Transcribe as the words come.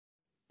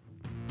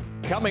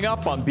Coming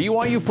up on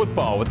BYU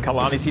football with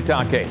Kalani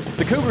Sitake.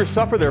 The Cougars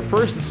suffer their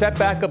first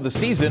setback of the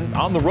season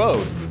on the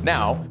road.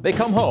 Now they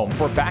come home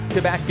for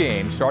back-to-back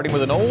games, starting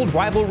with an old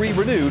rivalry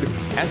renewed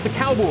as the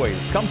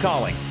Cowboys come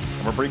calling.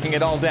 And we're breaking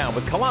it all down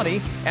with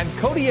Kalani and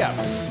Cody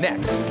Epps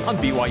next on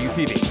BYU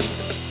TV.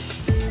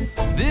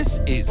 This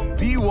is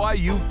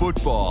BYU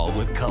football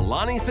with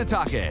Kalani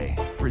Sitake,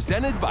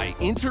 presented by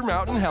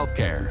Intermountain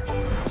Healthcare.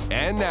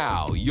 And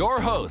now,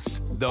 your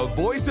host, the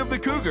voice of the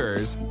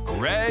Cougars,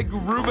 Greg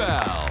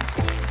Wrubell.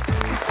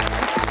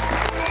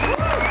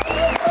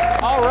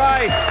 All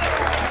right.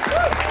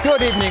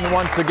 Good evening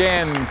once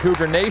again,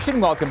 Cougar Nation.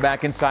 Welcome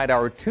back inside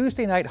our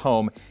Tuesday night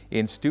home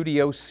in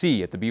Studio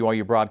C at the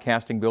BYU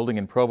Broadcasting Building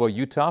in Provo,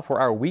 Utah for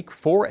our Week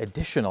 4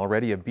 edition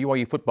already of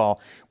BYU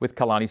football with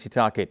Kalani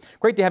Sitake.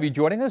 Great to have you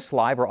joining us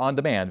live or on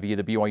demand via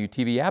the BYU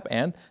TV app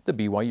and the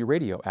BYU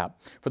Radio app.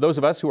 For those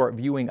of us who are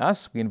viewing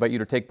us, we invite you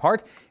to take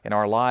part in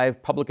our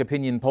live public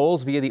opinion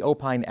polls via the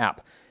Opine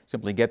app.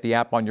 Simply get the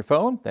app on your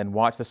phone, then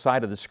watch the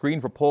side of the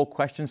screen for poll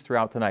questions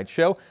throughout tonight's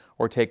show,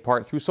 or take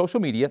part through social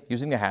media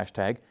using the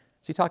hashtag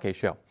Sitake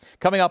Show.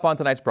 Coming up on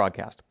tonight's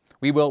broadcast,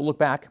 we will look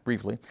back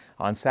briefly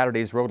on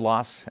Saturday's road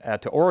loss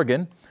to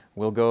Oregon.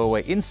 We'll go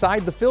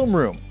inside the film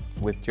room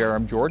with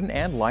Jarom Jordan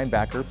and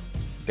linebacker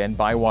Ben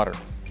Bywater.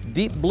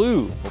 Deep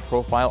Blue will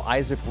profile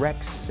Isaac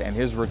Rex and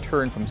his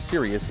return from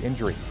serious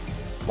injury.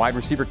 Wide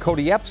receiver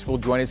Cody Epps will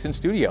join us in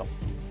studio.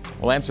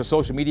 We'll answer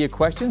social media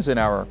questions in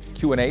our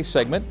Q&A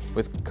segment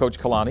with Coach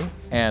Kalani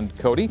and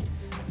Cody.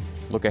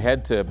 Look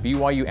ahead to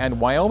BYU and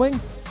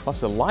Wyoming,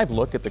 plus a live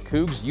look at the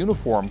Cougs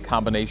uniform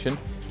combination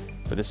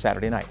for this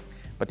Saturday night.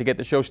 But to get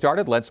the show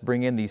started, let's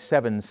bring in the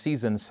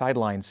 7-season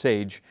sideline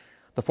sage,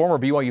 the former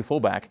BYU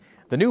fullback,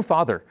 the new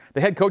father, the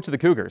head coach of the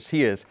Cougars.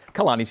 He is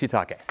Kalani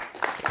Sitake.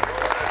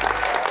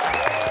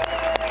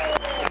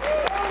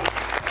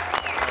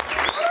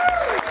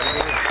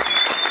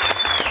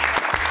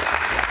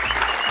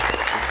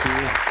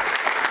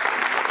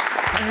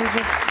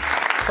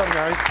 What's up,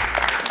 guys?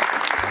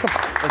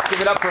 Let's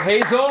give it up for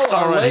Hazel,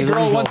 our lay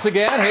girl once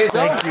again. Hazel.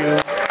 Thank you.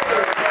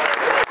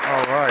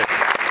 All right.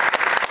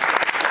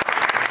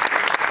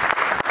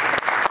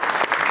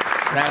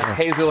 That's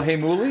Hazel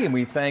Heimuli, and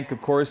we thank,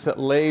 of course,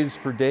 Lays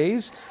for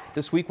Days.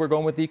 This week we're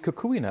going with the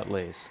Kukui Nut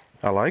Lays.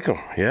 I like them,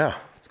 yeah.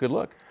 It's a good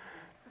look.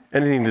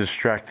 Anything to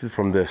distract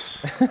from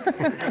this.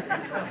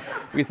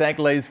 We thank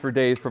Lays for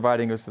Days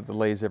providing us the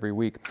Lays every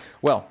week.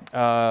 Well,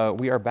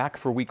 we are back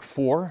for Week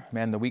 4.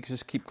 Man, the weeks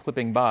just keep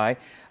clipping by.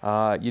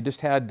 You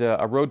just had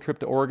a road trip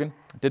to Oregon.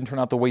 It didn't turn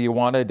out the way you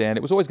wanted, and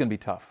it was always going to be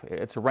tough.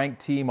 It's a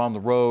ranked team on the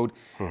road,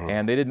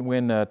 and they didn't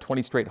win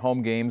 20 straight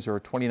home games or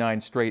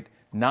 29 straight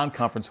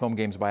non-conference home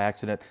games by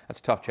accident. That's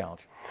a tough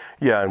challenge.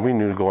 Yeah, and we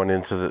knew going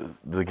into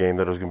the game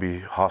that it was going to be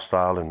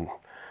hostile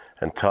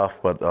and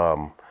tough, but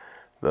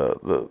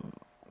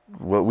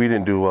what we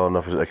didn't do well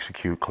enough is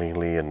execute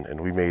cleanly, and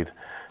we made it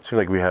seemed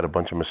like we had a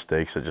bunch of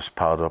mistakes that just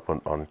piled up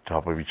on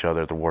top of each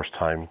other at the worst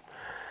time,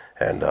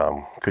 and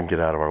couldn't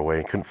get out of our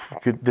way.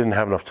 Didn't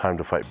have enough time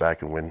to fight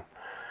back and win,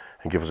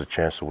 and give us a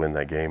chance to win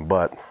that game.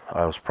 But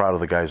I was proud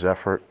of the guys'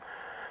 effort.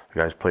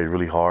 The guys played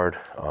really hard.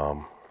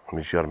 You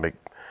got to make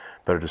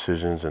better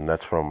decisions, and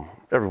that's from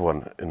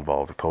everyone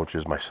involved, the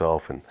coaches,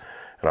 myself, and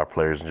our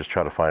players, and just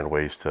try to find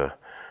ways to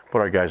put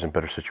our guys in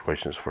better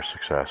situations for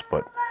success.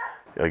 But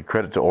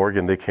credit to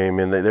Oregon, they came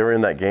in. They were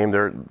in that game.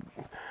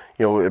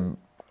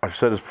 I've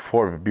said this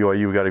before, but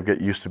BYU, we got to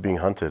get used to being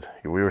hunted.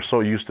 We were so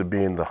used to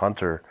being the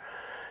hunter,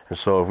 and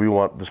so if we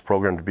want this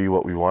program to be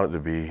what we want it to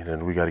be,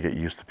 then we got to get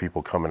used to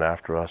people coming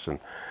after us, and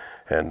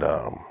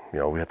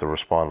we have to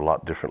respond a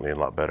lot differently and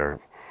a lot better.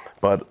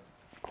 But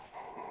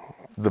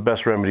the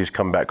best remedy is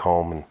come back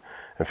home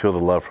and feel the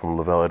love from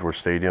Lavelle Edwards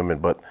Stadium.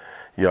 I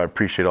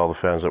appreciate all the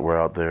fans that were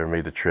out there and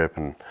made the trip,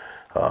 and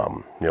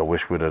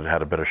wish we'd have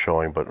had a better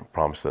showing, but I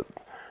promise that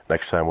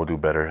next time we'll do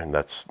better, and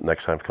that's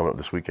next time coming up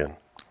this weekend.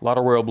 A lot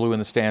of royal blue in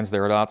the stands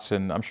there at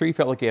Autzen. I'm sure you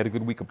felt like you had a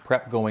good week of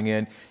prep going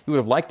in. You would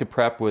have liked to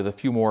prep with a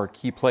few more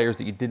key players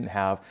that you didn't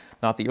have.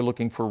 Not that you're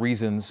looking for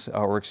reasons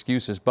or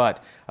excuses,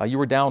 but you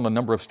were down a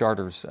number of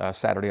starters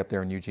Saturday up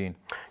there in Eugene.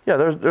 Yeah,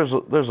 there's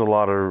a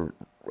lot of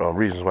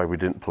reasons why we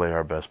didn't play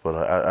our best, but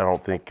I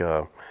don't think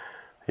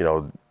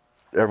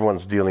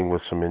everyone's dealing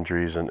with some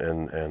injuries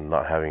and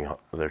not having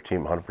their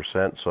team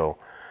 100%. So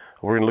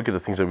we're going to look at the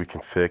things that we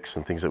can fix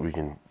and things that we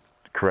can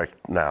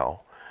correct now,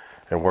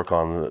 and work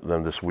on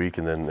them this week,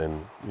 and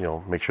then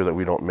make sure that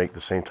we don't make the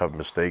same type of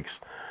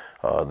mistakes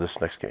this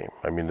next game.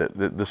 I mean,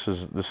 this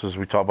is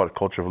we talk about a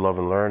culture of love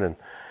and learn, and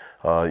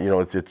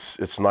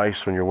it's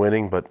nice when you're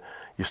winning, but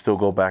you still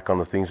go back on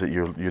the things that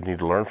you need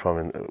to learn from,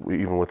 and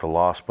even with a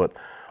loss. But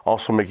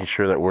also making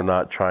sure that we're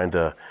not trying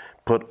to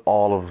put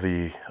all of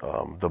the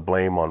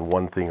blame on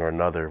one thing or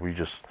another. We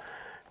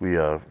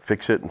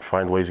fix it and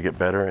find ways to get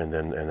better, and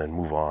then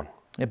move on.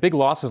 Yeah, big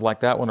losses like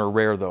that one are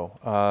rare,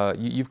 though.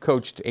 You've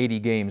coached 80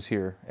 games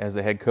here as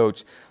the head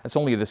coach. That's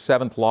only the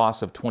 7th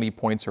loss of 20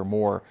 points or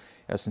more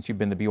since you've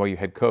been the BYU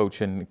head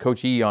coach. And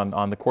Coach E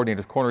on the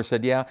coordinator's corner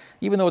said, yeah,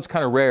 even though it's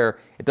kind of rare,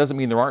 it doesn't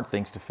mean there aren't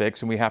things to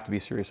fix, and we have to be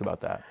serious about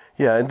that.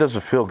 Yeah, it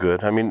doesn't feel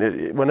good. I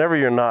mean, whenever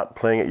you're not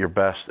playing at your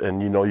best and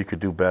you know you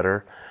could do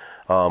better,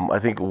 I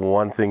think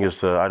one thing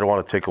is I don't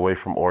want to take away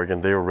from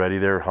Oregon. They were ready,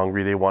 they were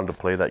hungry, they wanted to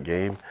play that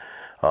game.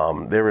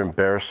 They were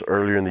embarrassed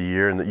earlier in the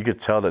year, and you could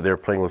tell that they were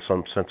playing with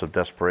some sense of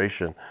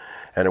desperation,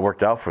 and it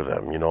worked out for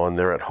them, and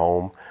they're at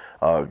home.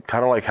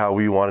 Kind of like how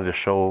we wanted to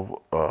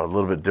show a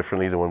little bit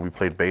differently than when we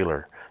played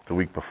Baylor the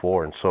week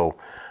before. And so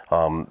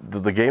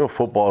the game of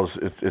football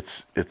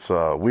it's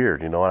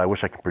weird, and I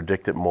wish I could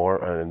predict it more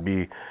and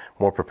be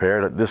more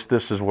prepared.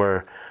 This is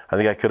where I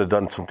think I could have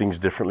done some things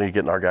differently,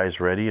 getting our guys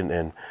ready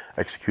and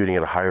executing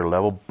at a higher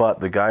level. But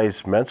the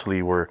guys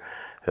mentally were.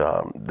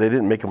 They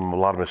didn't make a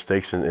lot of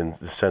mistakes in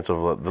the sense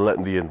of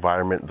letting the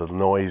environment, the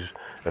noise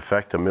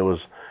affect them. It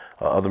was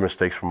other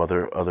mistakes from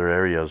other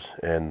areas,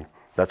 and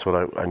that's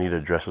what I need to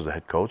address as a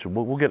head coach.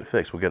 We'll get it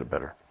fixed. We'll get it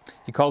better.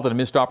 You called it a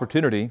missed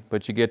opportunity,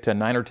 but you get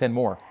 9 or 10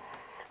 more.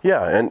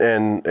 Yeah,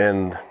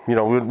 and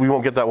we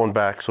won't get that one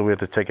back, so we have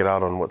to take it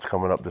out on what's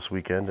coming up this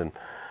weekend,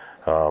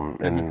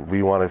 and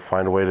we want to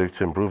find a way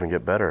to improve and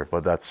get better.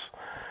 But that's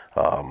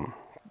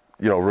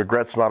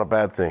regret's not a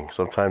bad thing.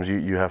 Sometimes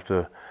you have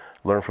to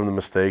learn from the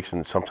mistakes,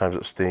 and sometimes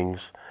it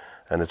stings,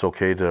 and it's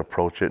okay to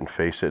approach it and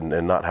face it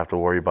and not have to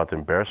worry about the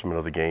embarrassment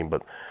of the game,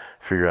 but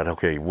figure out,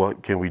 okay,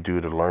 what can we do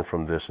to learn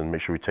from this and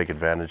make sure we take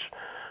advantage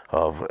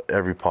of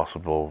every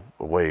possible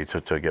way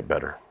to get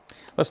better.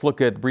 Let's look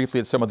briefly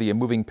at some of the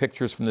moving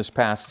pictures from this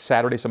past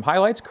Saturday. Some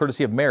highlights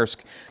courtesy of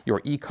Maersk,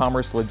 your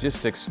e-commerce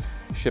logistics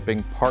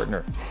shipping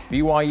partner.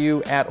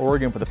 BYU at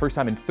Oregon for the first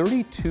time in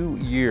 32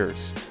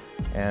 years.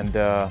 And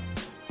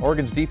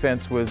Oregon's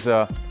defense was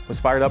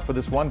fired up for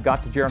this one.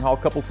 Got to Jaren Hall a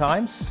couple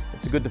times.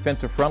 It's a good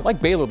defensive front,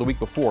 like Baylor the week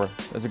before.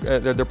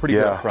 They're pretty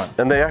good up front.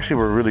 And they actually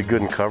were really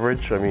good in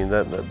coverage. I mean,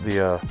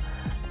 the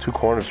 2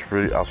 corners were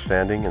really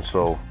outstanding, and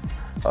so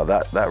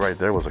that right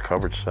there was a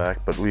coverage sack.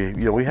 But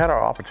we had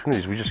our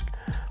opportunities. We just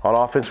on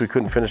offense we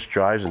couldn't finish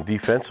drives, and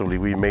defensively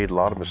we made a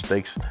lot of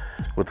mistakes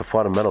with the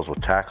fundamentals,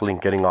 with tackling,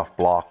 getting off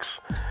blocks,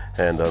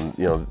 and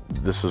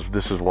this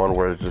is one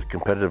where it's a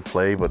competitive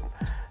play, but.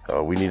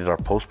 We needed our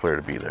post player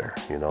to be there,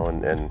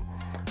 and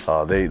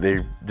they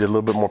did a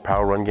little bit more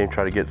power run game,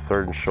 try to get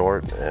 3rd and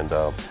short, and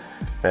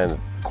the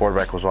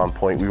quarterback was on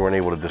point. We weren't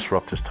able to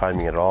disrupt his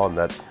timing at all, and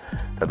that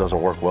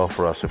doesn't work well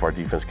for us if our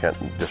defense can't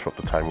disrupt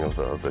the timing of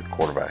the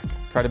quarterback.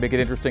 Try to make it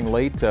interesting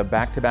late,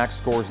 back-to-back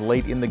scores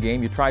late in the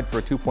game. You tried for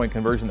a 2-point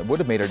conversion that would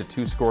have made it a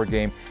 2-score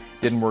game.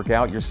 Didn't work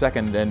out. Your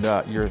second and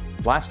your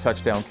last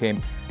touchdown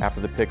came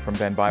after the pick from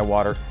Ben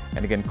Bywater.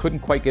 And again, couldn't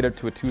quite get it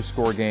to a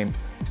 2-score game.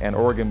 And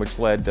Oregon, which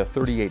led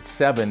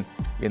 38-7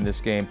 in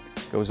this game,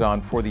 goes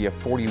on for the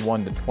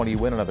 41-20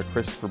 win. Another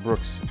Christopher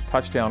Brooks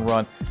touchdown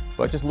run,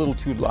 but just a little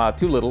too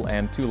little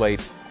and too late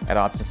at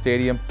Autzen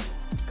Stadium.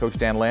 Coach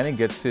Dan Lanning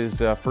gets his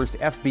first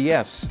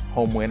FBS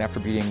home win after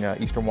beating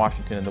Eastern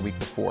Washington in the week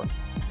before.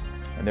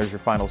 And there's your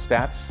final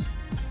stats.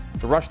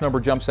 The rush number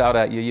jumps out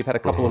at you. You've had a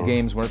couple of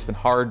games when it's been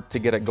hard to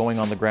get it going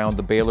on the ground,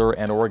 the Baylor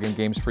and Oregon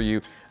games for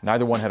you.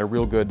 Neither one had a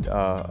real good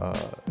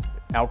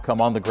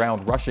outcome on the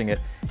ground rushing it,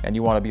 and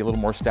you want to be a little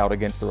more stout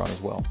against the run as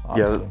well,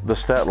 obviously. Yeah, the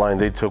stat line,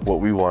 they took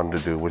what we wanted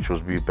to do, which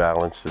was be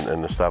balanced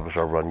and establish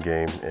our run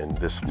game, and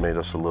this made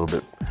us a little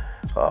bit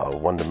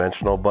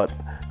one-dimensional. But,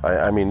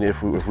 I mean,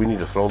 if we need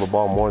to throw the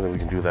ball more, then we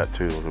can do that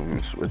too.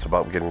 It's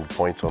about getting the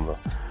points on the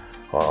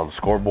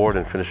scoreboard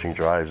and finishing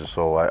drives. And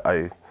so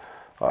I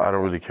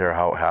don't really care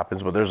how it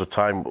happens, but there's a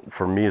time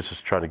for me it's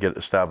just trying to get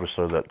established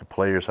so that the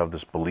players have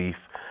this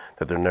belief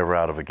that they're never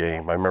out of a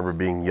game. I remember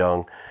being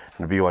young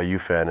and a BYU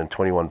fan, and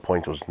 21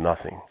 points was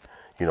nothing.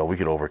 We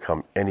could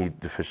overcome any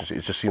deficiency.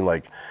 It just seemed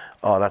like,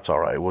 oh, that's all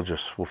right. We'll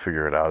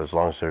figure it out as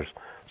long as there's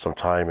some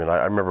time. And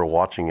I remember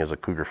watching as a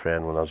Cougar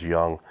fan when I was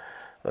young,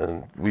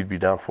 and we'd be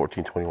down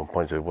 14, 21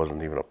 points. It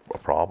wasn't even a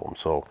problem.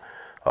 So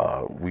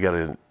we got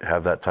to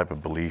have that type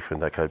of belief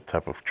and that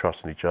type of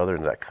trust in each other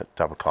and that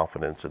type of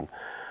confidence. And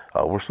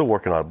we're still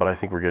working on it, but I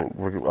think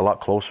we're a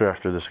lot closer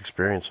after this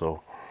experience.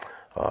 So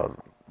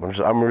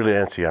I'm really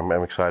antsy. I'm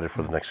excited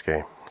for the next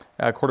game.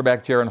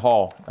 Quarterback Jaren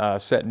Hall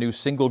set new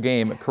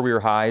single-game career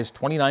highs,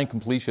 29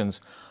 completions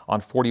on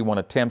 41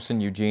 attempts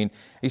in Eugene.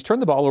 He's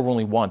turned the ball over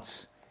only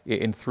once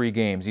in 3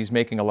 games. He's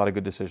making a lot of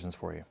good decisions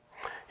for you.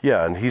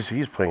 Yeah, and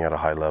he's playing at a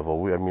high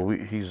level.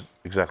 He's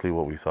exactly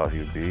what we thought he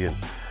would be, and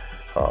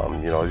I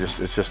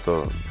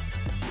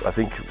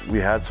think we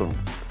had some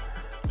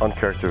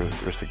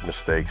uncharacteristic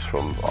mistakes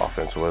from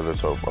offense, whether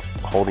it's a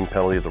holding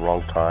penalty at the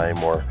wrong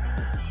time or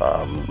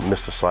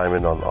missed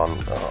assignment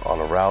on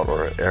a route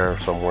or an error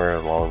somewhere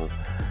along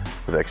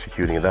with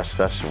executing. And that's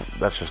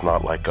just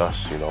not like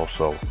us,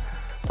 So,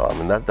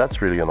 and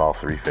that's really in all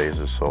 3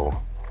 phases. So,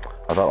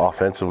 I thought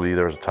offensively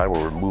there was a time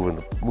where we're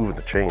moving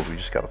the chains. We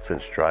just got to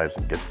finish drives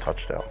and get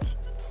touchdowns.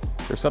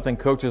 There's something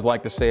coaches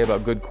like to say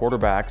about good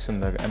quarterbacks,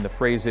 and the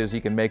phrase is he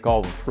can make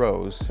all the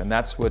throws. And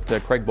that's what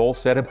Craig Bohl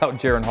said about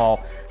Jaren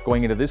Hall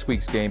going into this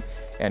week's game.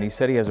 And he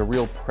said he has a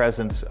real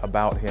presence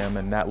about him,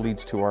 and that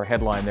leads to our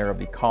headline there of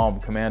the calm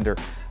commander.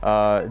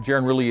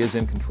 Jaren really is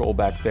in control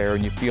back there,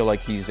 and you feel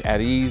like he's at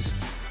ease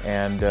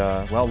and,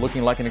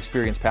 looking like an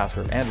experienced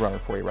passer and runner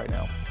for you right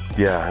now.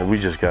 Yeah, and we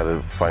just got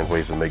to find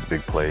ways to make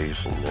big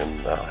plays and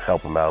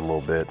help him out a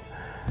little bit.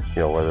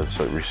 Whether it's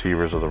the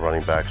receivers or the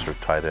running backs or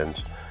tight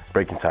ends,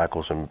 breaking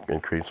tackles and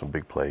creating some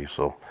big plays.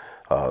 So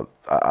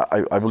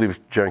I believe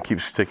if Jaren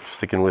keeps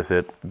sticking with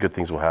it, good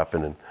things will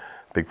happen and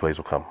big plays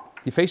will come.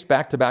 You faced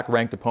back-to-back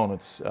ranked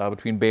opponents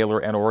between Baylor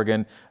and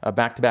Oregon,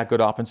 back-to-back good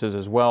offenses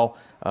as well.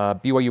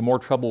 BYU more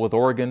trouble with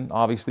Oregon,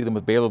 obviously, than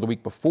with Baylor the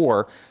week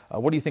before.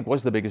 What do you think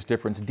was the biggest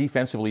difference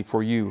defensively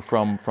for you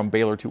from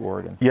Baylor to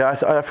Oregon? Yeah,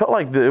 I felt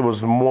like it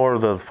was more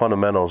the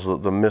fundamentals,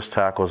 the missed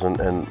tackles and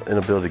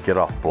inability to get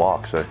off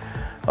blocks.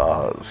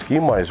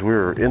 Scheme-wise, we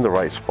were in the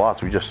right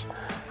spots. This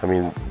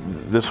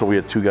one we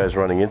had two guys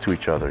running into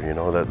each other.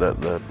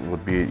 That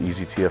would be an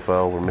easy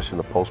TFL. We're missing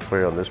the post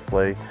player on this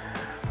play.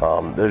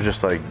 There's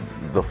just like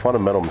the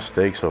fundamental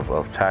mistakes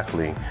of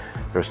tackling.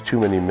 There's too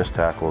many missed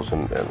tackles,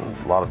 and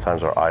a lot of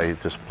times our eye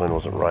discipline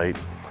wasn't right,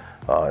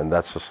 and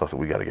that's the stuff that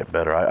we got to get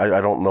better.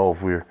 I don't know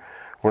if we're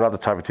not the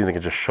type of team that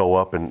can just show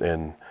up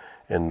and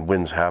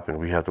wins happen.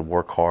 We have to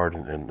work hard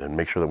and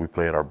make sure that we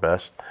play at our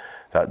best.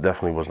 That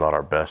definitely was not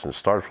our best, and it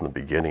started from the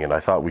beginning. And I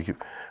thought we could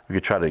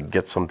try to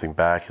get something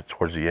back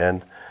towards the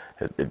end.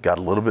 It got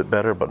a little bit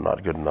better, but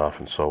not good enough.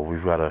 And so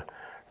we've got to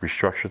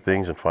restructure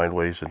things and find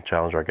ways and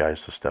challenge our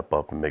guys to step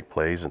up and make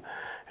plays, and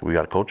we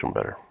got to coach them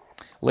better.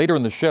 Later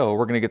in the show,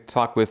 we're going to get to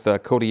talk with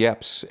Cody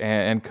Epps,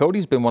 and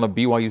Cody's been one of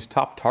BYU's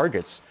top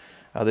targets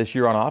this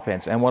year on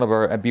offense and one of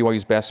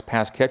BYU's best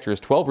pass catchers.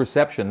 12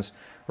 receptions,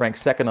 ranked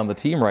second on the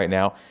team right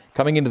now.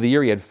 Coming into the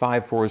year, he had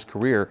 5 for his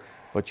career,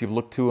 but you've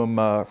looked to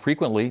him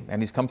frequently,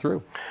 and he's come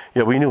through.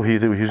 Yeah, we knew he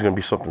was going to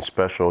be something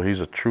special. He's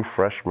a true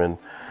freshman,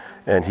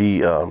 and he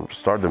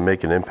started to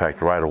make an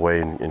impact right away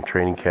in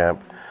training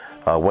camp.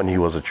 When he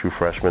was a true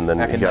freshman, then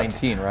back in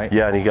 19, right?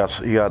 Yeah, and he got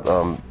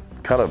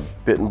kind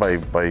of bitten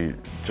by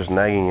just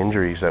nagging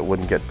injuries that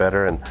wouldn't get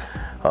better, and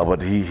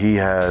but he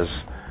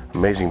has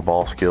amazing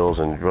ball skills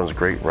and runs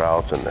great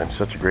routes and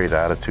such a great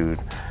attitude.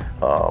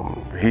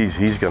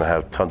 He's going to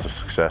have tons of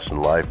success in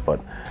life, but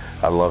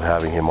I love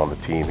having him on the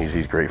team.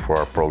 He's great for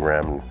our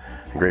program and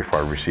great for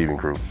our receiving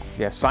group.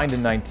 Yeah, signed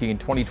in 19.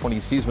 2020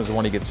 season was the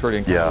one he gets hurt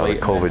in late,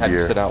 the COVID and had year.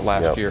 to sit out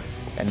last year.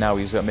 And now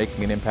he's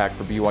making an impact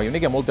for BYU. And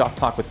again, we'll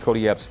talk with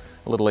Cody Epps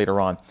a little later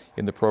on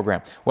in the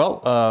program.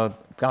 Well,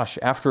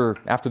 after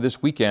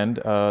this weekend,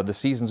 the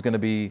season's going to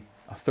be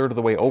a third of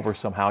the way over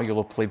somehow.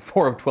 You'll have played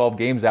 4 of 12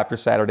 games after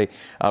Saturday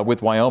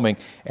with Wyoming,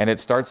 and it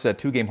starts a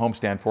 2-game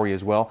homestand for you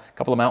as well. A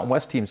couple of Mountain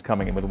West teams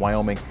coming in with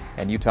Wyoming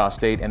and Utah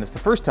State, and it's the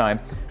first time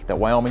that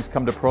Wyoming's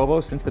come to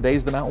Provo since the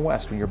days of the Mountain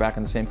West when you're back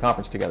in the same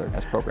conference together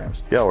as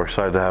programs. Yeah, we're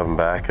excited to have them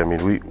back.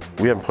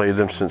 We haven't played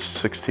them since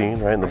 16,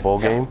 right, in the bowl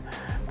game,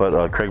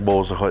 but Craig Bohl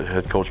was the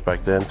head coach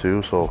back then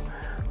too, so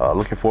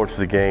looking forward to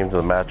the game, to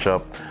the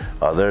matchup.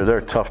 They're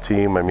a tough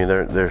team.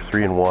 They're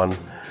 3-1.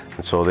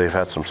 And so they've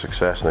had some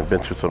success, and they've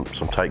been through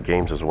some tight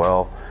games as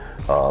well.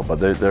 But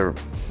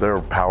they're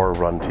a power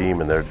run team,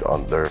 and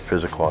they're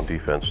physical on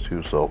defense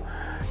too. So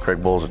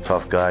Craig Bohl's a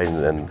tough guy,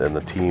 and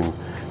the team,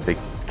 they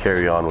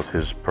carry on with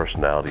his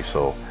personality.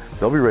 So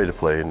they'll be ready to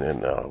play,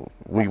 and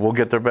we will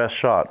get their best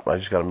shot. I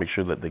just got to make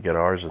sure that they get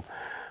ours. And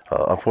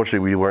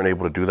unfortunately, we weren't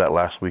able to do that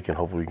last week, and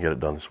hopefully we can get it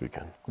done this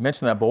weekend. You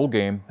mentioned that bowl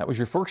game. That was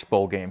your first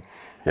bowl game.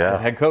 Yeah.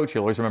 As head coach,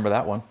 you'll always remember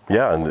that one.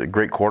 Yeah, and the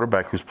great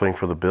quarterback who's playing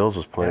for the Bills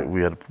is playing.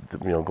 We had to,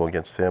 go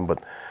against him,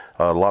 but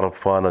a lot of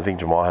fun. I think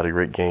Jamal had a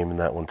great game in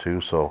that one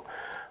too. So,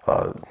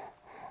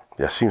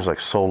 it seems like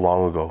so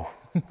long ago.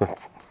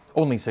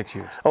 Only 6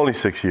 years. Only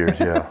 6 years,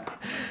 yeah.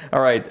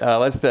 All right,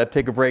 let's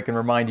take a break and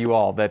remind you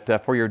all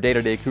that for your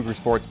day-to-day Cougar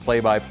Sports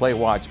play-by-play,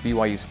 watch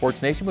BYU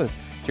Sports Nation with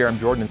Jerem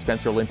Jordan and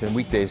Spencer Linton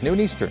weekdays, noon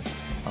Eastern,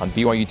 on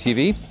BYU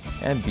TV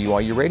and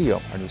BYU Radio,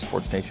 our new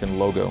Sports Nation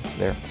logo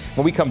there.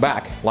 When we come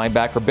back,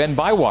 linebacker Ben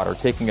Bywater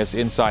taking us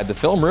inside the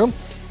film room,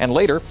 and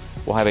later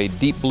we'll have a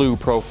deep blue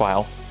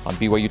profile on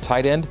BYU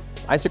tight end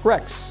Isaac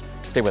Rex.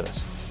 Stay with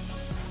us.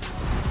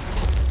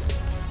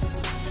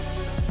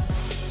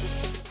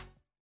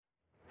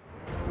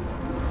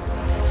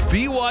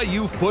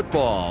 BYU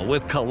Football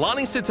with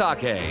Kalani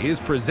Sitake is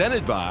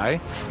presented by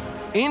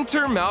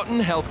Intermountain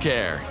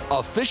Healthcare,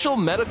 official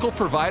medical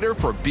provider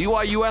for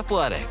BYU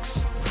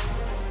Athletics.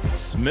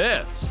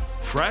 Smith's,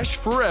 fresh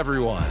for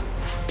everyone.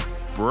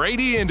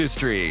 Brady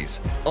Industries,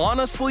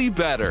 honestly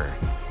better.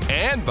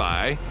 And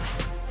by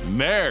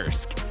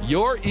Maersk,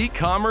 your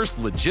e-commerce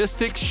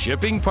logistics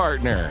shipping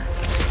partner.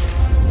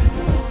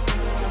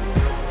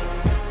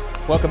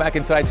 Welcome back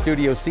inside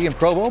Studio C in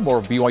Provo.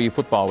 More BYU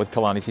football with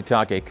Kalani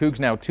Sitake. Cougs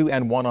now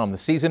 2-1 on the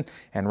season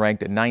and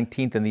ranked at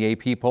 19th in the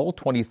AP poll,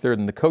 23rd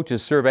in the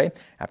coaches survey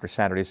after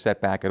Saturday's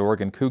setback at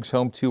Oregon. Cougs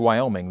home to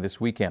Wyoming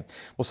this weekend.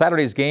 Well,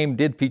 Saturday's game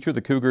did feature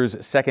the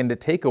Cougars' second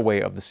takeaway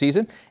of the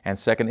season and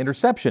second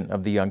interception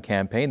of the young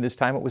campaign. This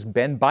time it was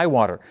Ben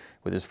Bywater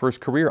with his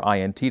first career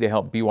INT to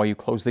help BYU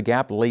close the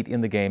gap late in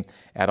the game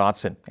at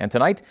Autzen. And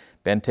tonight,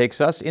 Ben takes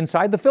us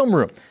inside the film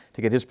room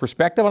to get his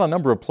perspective on a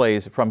number of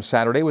plays from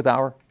Saturday with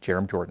our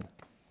Jerem Jordan.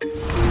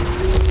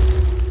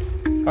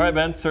 All right,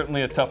 Ben,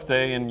 certainly a tough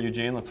day in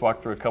Eugene. Let's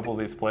walk through a couple of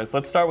these plays.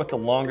 Let's start with the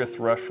longest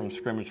rush from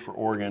scrimmage for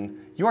Oregon.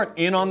 You aren't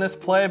in on this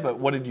play, but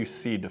what did you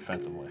see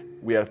defensively?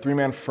 We had a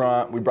three-man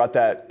front. We brought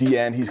that D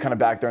end. He's kind of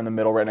back there in the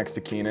middle right next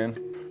to Keenan.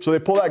 So they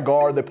pull that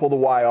guard, they pull the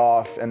Y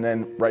off, and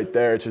then right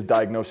there it's just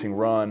diagnosing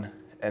run,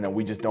 and then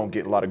we just don't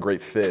get a lot of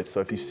great fits. So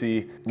if you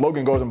see,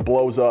 Logan goes and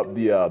blows up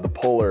the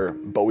puller,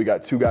 but we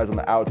got two guys on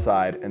the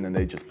outside, and then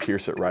they just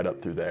pierce it right up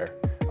through there.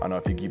 I don't know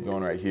if you keep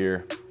going right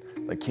here.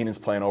 Like Keenan's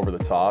playing over the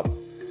top,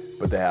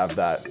 but they have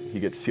that, he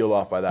gets sealed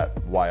off by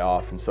that Y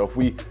off. And so if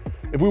we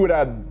would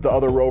add the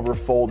other rover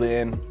fold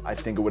in, I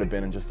think it would have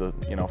been in just a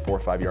 4 or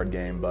 5 yard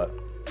game, but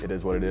it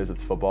is what it is.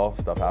 It's football,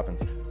 stuff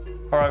happens.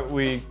 All right,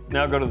 we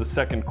now go to the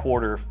second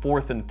quarter,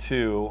 4th and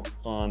 2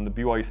 on the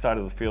BYU side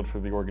of the field for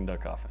the Oregon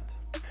Duck offense.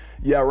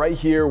 Yeah, right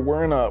here,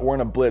 we're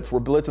in a blitz. We're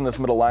blitzing this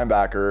middle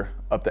linebacker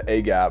up the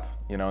A gap,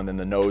 and then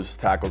the nose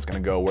tackle's gonna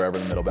go wherever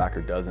the middle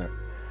backer doesn't.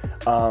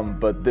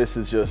 But this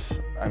is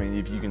just,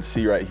 if you can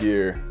see right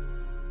here,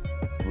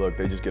 look,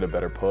 they just get a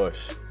better push.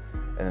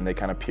 And then they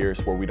kind of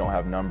pierce where we don't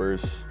have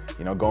numbers.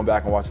 Going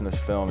back and watching this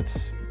film,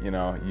 it's,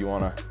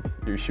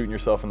 you're shooting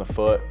yourself in the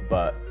foot,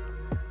 but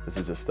this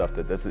is just stuff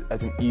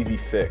that's an easy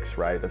fix,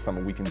 right? That's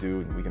something we can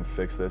do, and we can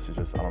fix this. It's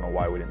just, I don't know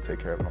why we didn't take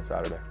care of it on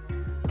Saturday.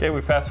 Okay,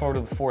 we fast forward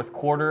to the fourth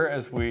quarter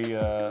as we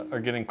are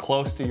getting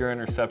close to your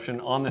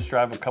interception. On this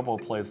drive, a couple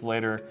of plays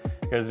later,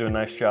 you guys do a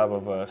nice job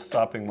of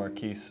stopping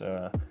Marquise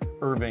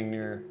Irving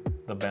near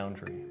the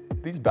boundary.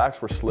 These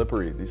backs were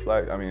slippery.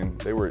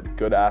 They were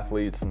good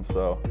athletes, and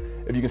so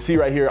if you can see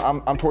right here,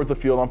 I'm towards the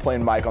field. I'm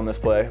playing Mike on this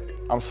play.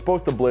 I'm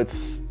supposed to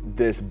blitz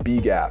this B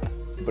gap,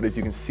 but as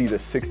you can see, the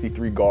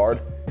 63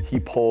 guard, he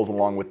pulls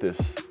along with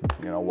this,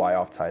 Y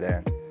off tight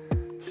end.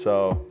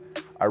 So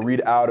I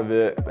read out of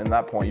it, and at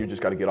that point, you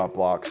just got to get off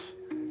blocks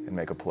and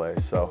make a play.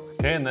 So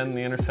okay, and then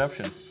the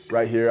interception.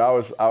 Right here, I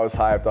was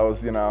hyped. I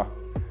was,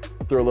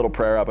 threw a little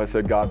prayer up. I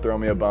said, God, throw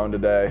me a bone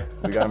today.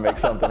 We got to make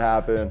something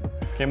happen.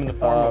 Came in the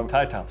form of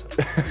Ty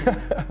Thompson.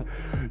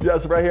 Yeah,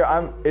 so right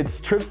here,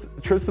 it's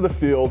trips to the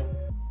field,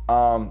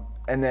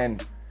 and then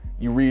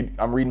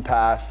I'm reading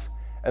pass,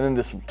 and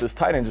then this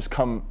tight end just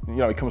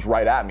he comes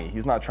right at me.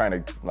 He's not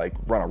trying to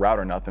run a route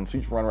or nothing, so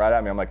he's run right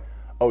at me. I'm like,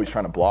 oh, he's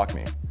trying to block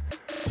me.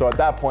 So at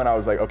that point, I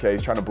was like, okay,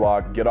 he's trying to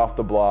block, get off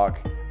the block.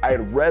 I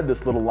had read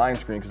this little line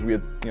screen because we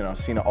had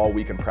seen it all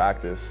week in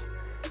practice,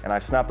 and I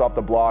snapped off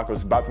the block. I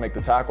was about to make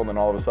the tackle, and then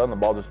all of a sudden the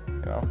ball just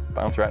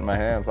bounced right in my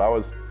hands. I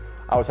was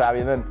happy,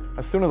 and then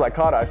as soon as I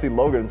caught it, I see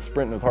Logan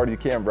sprinting as hard as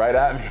he can right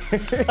at me.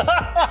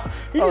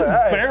 He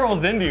just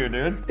barrels into you,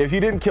 dude. If he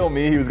didn't kill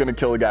me, he was going to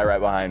kill the guy right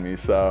behind me.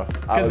 So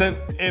because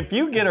if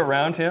you get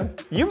around him,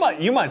 you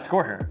might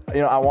score here.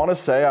 I want to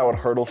say I would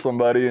hurdle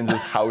somebody and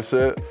just house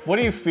it. What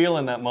do you feel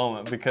in that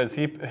moment? Because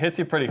he hits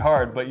you pretty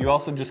hard, but you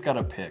also just got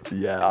a pick.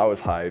 Yeah, I was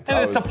hyped.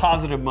 And it's a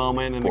positive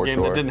moment in a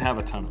game that didn't have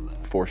a ton of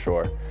that. For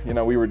sure.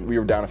 We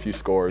were down a few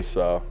scores,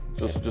 so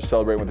just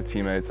celebrating with the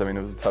teammates. It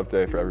was a tough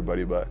day for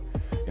everybody, but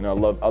I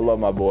love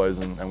my boys,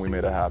 and we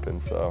made it happen.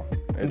 So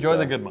enjoy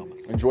the good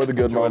moments. Enjoy the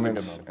good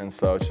moments. And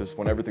so it's just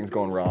when everything's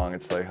going wrong,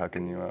 it's like how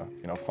can you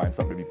find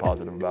something to be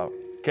positive about?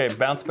 Okay,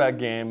 bounce back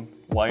game,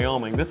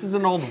 Wyoming. This is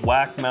an old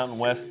WAC Mountain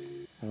West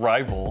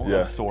rival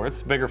of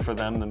sorts. Bigger for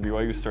them than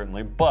BYU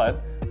certainly,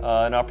 but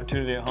an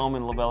opportunity at home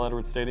in LaVell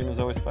Edwards Stadium is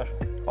always special.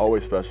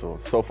 Always special.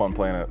 It's so fun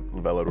playing at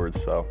LaVell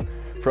Edwards. So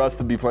for us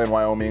to be playing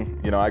Wyoming,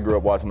 I grew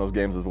up watching those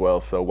games as well.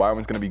 So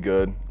Wyoming's going to be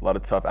good. A lot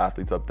of tough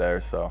athletes up there.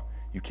 So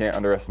you can't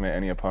underestimate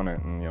any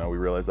opponent, and we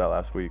realized that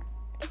last week.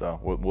 So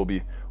we'll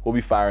be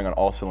firing on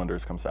all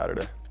cylinders come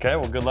Saturday. Okay,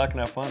 well, good luck and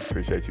have fun.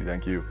 Appreciate you.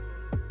 Thank you.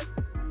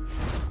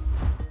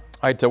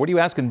 All right, so what are you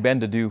asking Ben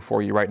to do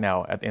for you right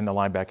now in the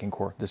linebacking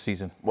core this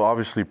season? Well,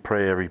 obviously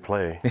pray every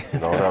play.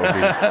 That would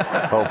be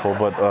helpful.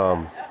 But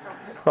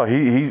no,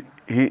 he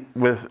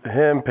with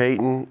him,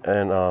 Peyton,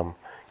 and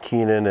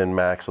Keenan and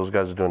Max, those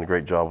guys are doing a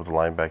great job with the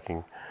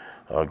linebacking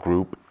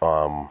group.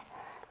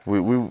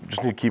 We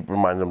just need to keep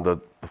reminding them that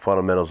the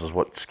fundamentals is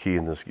what's key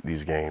in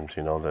these games.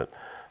 That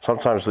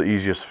sometimes the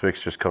easiest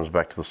fix just comes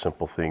back to the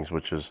simple things,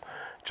 which is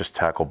just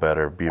tackle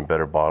better, be in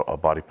better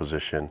body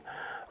position,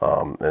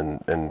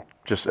 and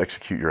just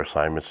execute your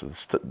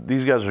assignments.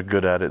 These guys are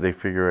good at it. They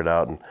figure it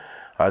out, and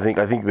I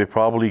think they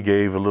probably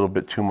gave a little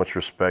bit too much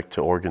respect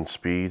to Oregon's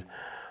speed,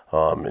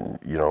 and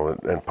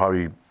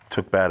probably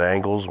took bad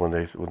angles when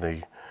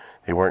they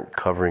weren't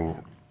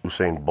covering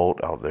Usain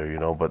Bolt out there,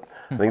 But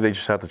I think they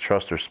just have to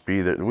trust their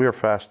speed. We're a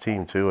fast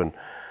team too, and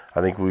I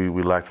think we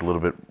lacked a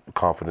little bit of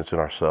confidence in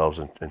ourselves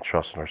and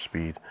trust in our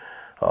speed.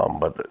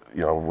 But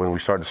when we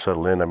started to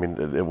settle in, I mean,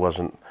 it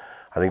wasn't.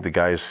 I think the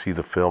guys see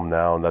the film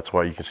now, and that's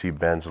why you can see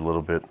Ben's a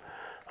little bit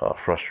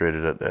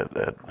frustrated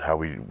at how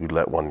we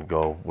let one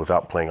go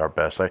without playing our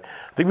best. I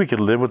think we could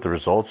live with the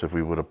results if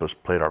we would have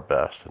just played our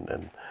best,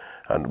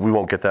 and we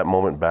won't get that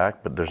moment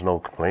back, but there's no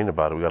complaint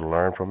about it. We got to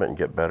learn from it and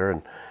get better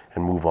and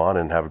move on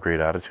and have a great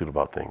attitude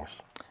about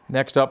things.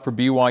 Next up for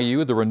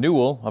BYU, the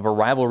renewal of a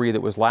rivalry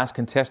that was last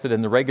contested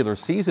in the regular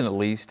season, at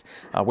least,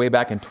 way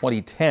back in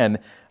 2010.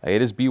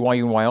 It is BYU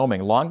and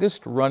Wyoming,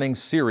 longest running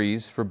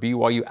series for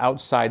BYU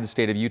outside the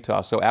state of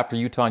Utah. So after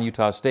Utah and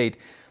Utah State,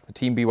 the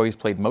team BYU's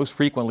played most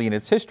frequently in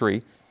its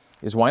history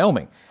is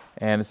Wyoming.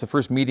 And it's the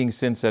first meeting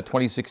since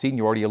 2016.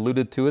 You already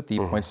alluded to it, the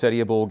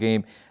Poinsettia Bowl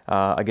game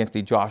against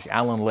the Josh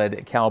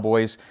Allen-led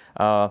Cowboys.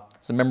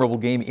 It's a memorable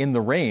game in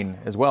the rain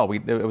as well.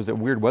 It was a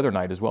weird weather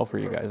night as well for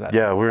you guys.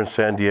 Yeah, we were in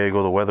San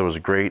Diego. The weather was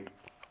great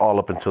all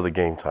up until the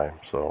game time.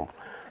 So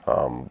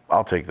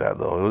I'll take that,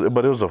 though.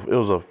 But it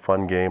was a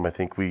fun game. I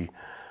think we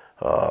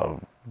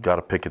got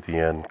a pick at the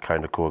end.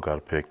 Kind of cool, got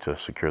a pick to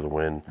secure the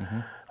win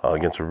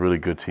against a really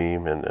good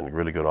team and a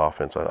really good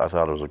offense. I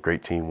thought it was a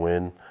great team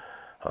win.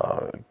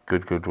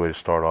 Good way to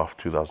start off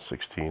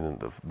 2016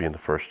 and being the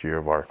first year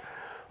of our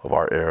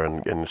era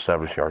and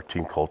establishing our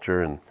team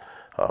culture. And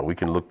we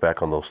can look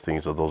back on those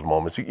things, of those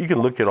moments. You can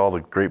look at all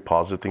the great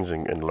positive things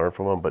and learn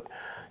from them, but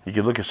you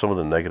can look at some of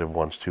the negative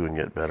ones too and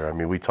get better. I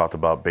mean, we talked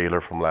about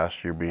Baylor from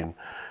last year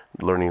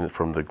learning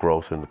from the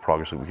growth and the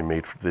progress that we can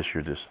make this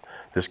year,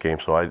 this game.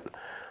 So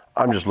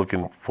I'm just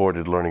looking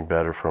forward to learning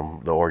better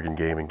from the Oregon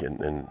game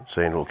and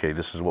saying, okay,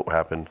 this is what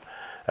happened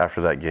after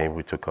that game.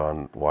 We took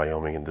on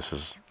Wyoming, and this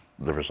is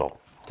the result.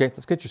 Okay,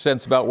 let's get your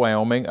sense about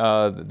Wyoming.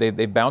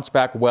 They bounced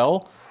back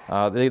well.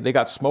 They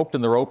got smoked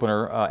in their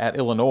opener at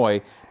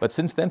Illinois, but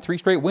since then, 3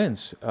 straight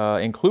wins,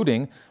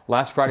 including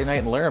last Friday night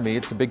in Laramie.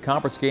 It's a big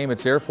conference game.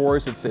 It's Air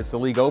Force. It's the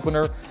league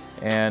opener,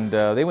 and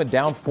they went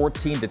down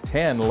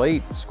 14-10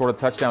 late, scored a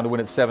touchdown to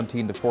win it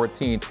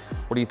 17-14.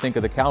 What do you think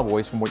of the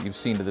Cowboys from what you've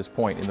seen to this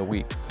point in the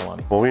week,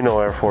 Kalani? Well, we know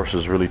Air Force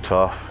is really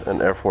tough,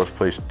 and Air Force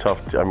plays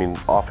tough. I mean,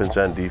 offense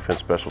and defense,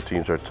 special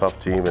teams are a tough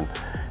team,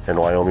 and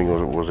Wyoming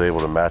was able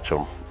to match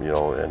them,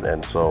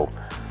 and so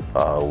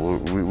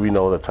we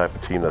know the type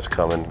of team that's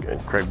coming, and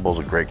Craig Bull's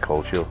a great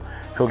coach.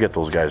 He'll get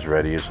those guys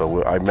ready.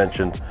 So I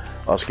mentioned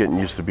us getting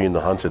used to being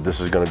the hunted. This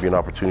is going to be an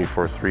opportunity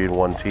for a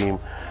 3-1 team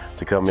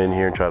to come in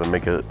here and try to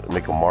make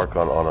a mark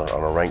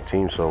on a ranked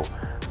team. So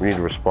we need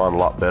to respond a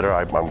lot better.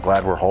 I'm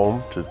glad we're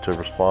home to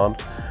respond.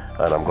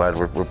 And I'm glad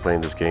we're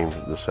playing this game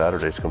this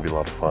Saturday. It's going to be a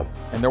lot of fun.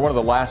 And they're one of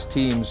the last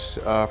teams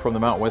from the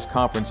Mountain West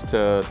Conference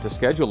to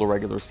schedule a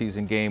regular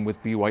season game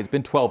with BYU. It's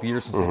been 12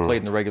 years since they played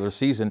in the regular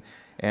season.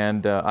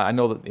 And I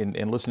know that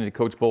in listening to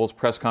Coach Bull's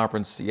press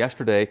conference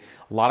yesterday,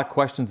 a lot of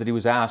questions that he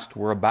was asked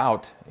were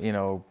about,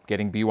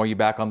 getting BYU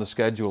back on the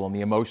schedule and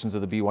the emotions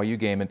of the BYU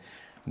game. And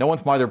no one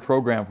from either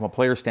program, from a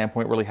player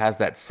standpoint, really has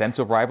that sense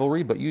of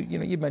rivalry. But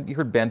you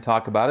heard Ben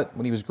talk about it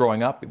when he was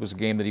growing up. It was a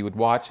game that he would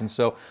watch, and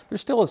so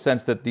there's still a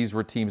sense that these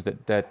were teams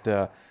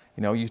that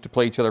used to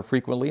play each other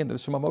frequently, and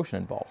there's some emotion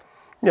involved.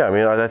 Yeah, I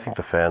mean, I think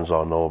the fans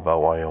all know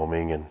about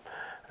Wyoming,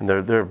 and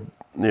they're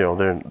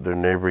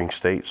neighboring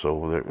states,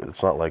 so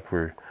it's not like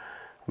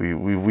we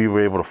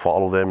were able to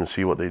follow them and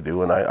see what they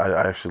do. And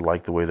I actually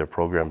like the way their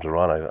programs are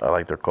run. I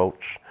like their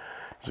coach.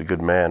 He's a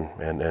good man,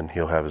 and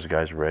he'll have his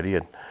guys ready.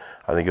 And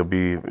I think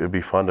it'll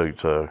be fun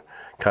to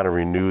kind of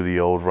renew the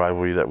old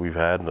rivalry that we've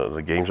had,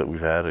 the games that we've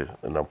had,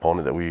 an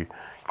opponent that we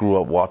grew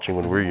up watching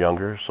when we were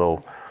younger.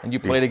 So. And you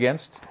played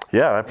against?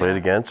 Yeah, I played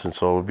against, and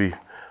so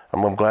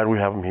I'm glad we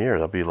have them here.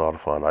 That'll be a lot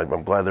of fun.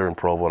 I'm glad they're in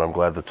Provo, and I'm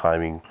glad the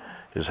timing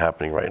is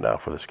happening right now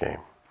for this game.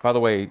 By the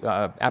way,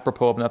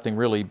 apropos of nothing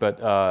really, but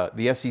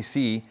the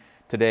SEC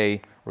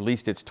today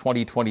released its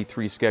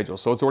 2023 schedule.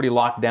 So it's already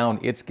locked down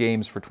its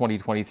games for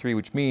 2023,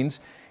 which means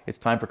it's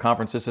time for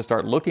conferences to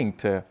start looking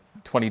to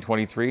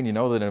 2023. And you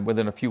know that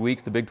within a few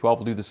weeks, the Big 12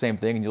 will do the same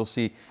thing, and you'll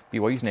see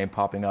BYU's name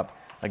popping up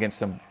against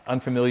some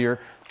unfamiliar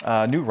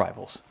new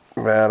rivals.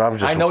 Man, I'm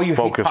just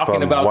focused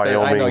on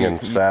Wyoming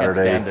and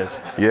Saturday.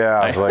 Yeah,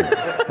 I was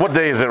like, what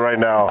day is it right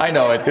now? I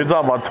know it's talking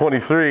about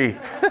 23.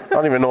 I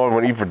don't even know what I'm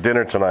going to eat for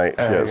dinner tonight.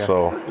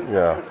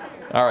 Yeah.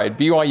 All right,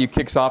 BYU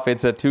kicks off.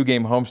 It's a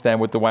 2-game homestand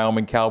with the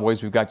Wyoming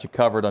Cowboys. We've got you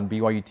covered on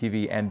BYU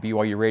TV and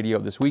BYU Radio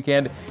this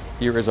weekend.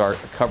 Here is our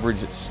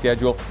coverage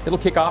schedule. It'll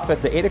kick off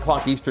at 8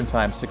 o'clock Eastern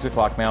Time, 6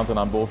 o'clock Mountain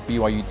on both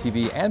BYU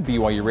TV and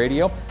BYU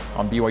Radio.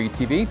 On BYU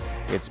TV,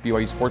 it's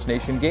BYU Sports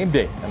Nation Game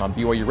Day. And on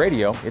BYU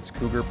Radio, it's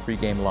Cougar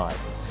Pregame Live.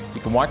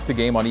 You can watch the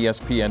game on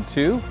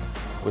ESPN2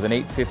 with an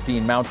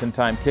 8:15 Mountain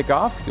Time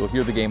kickoff. You'll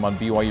hear the game on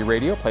BYU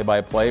Radio,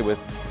 play-by-play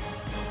with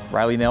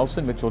Riley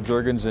Nelson, Mitchell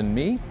Juergens, and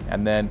me.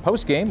 And then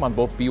post-game on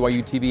both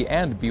BYU TV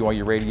and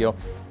BYU Radio,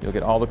 you'll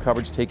get all the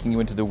coverage taking you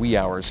into the wee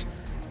hours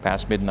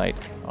past midnight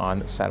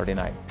on Saturday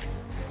night.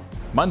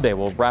 Monday,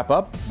 we'll wrap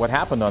up what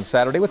happened on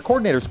Saturday with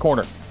Coordinator's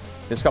Corner.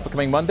 This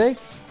upcoming Monday,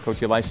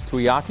 Coach Elisha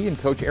Tuiaki and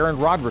Coach Aaron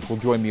Roderick will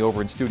join me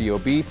over in Studio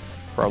B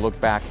for our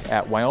look back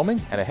at Wyoming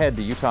and ahead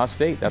to Utah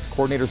State. That's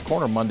Coordinator's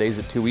Corner Mondays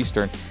at 2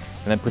 Eastern.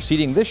 And then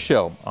preceding this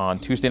show on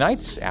Tuesday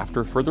nights,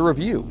 After Further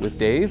Review with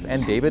Dave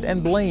and David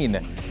and Blaine.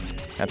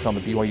 That's on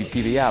the BYU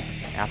TV app.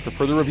 After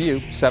Further Review,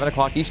 7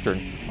 o'clock Eastern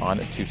on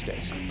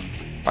Tuesdays.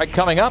 All right,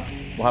 coming up,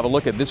 we'll have a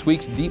look at this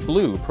week's Deep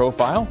Blue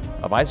profile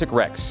of Isaac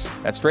Rex.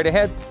 That's straight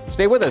ahead.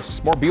 Stay with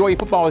us. More BYU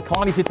football with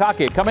Kalani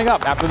Sitake coming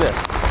up after this.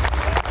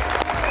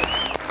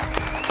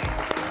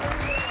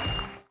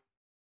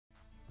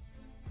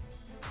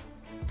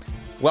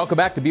 Welcome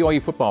back to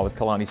BYU football with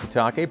Kalani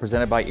Sitake,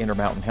 presented by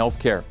Intermountain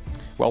Healthcare.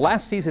 Well,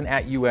 last season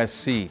at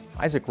USC,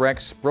 Isaac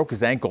Rex broke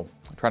his ankle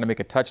trying to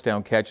make a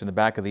touchdown catch in the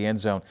back of the end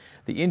zone.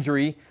 The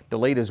injury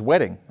delayed his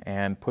wedding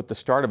and put the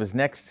start of his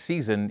next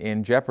season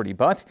in jeopardy.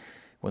 But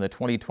when the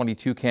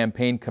 2022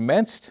 campaign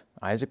commenced,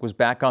 Isaac was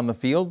back on the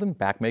field and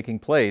back making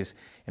plays.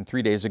 And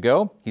 3 days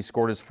ago, he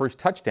scored his first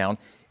touchdown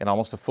in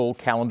almost a full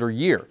calendar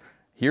year.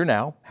 Here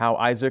now, how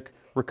Isaac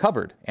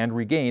recovered and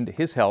regained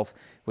his health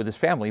with his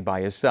family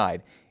by his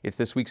side. It's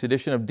this week's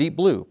edition of Deep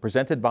Blue,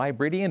 presented by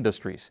Brady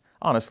Industries.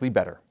 Honestly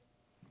better.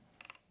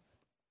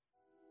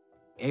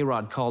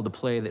 A-Rod called a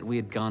play that we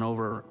had gone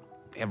over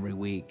every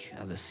week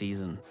of the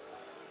season.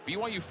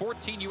 BYU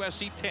 14,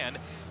 USC 10,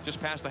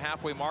 just past the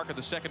halfway mark of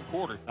the second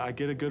quarter. I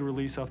get a good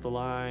release off the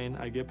line.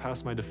 I get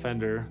past my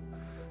defender.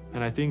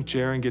 And I think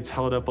Jaron gets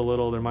held up a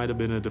little. There might have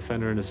been a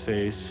defender in his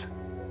face.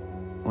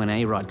 When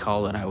A-Rod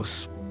called it, I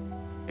was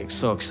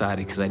so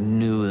excited because I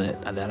knew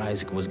that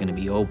Isaac was going to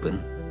be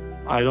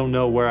open. I don't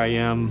know where I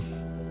am,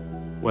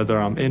 whether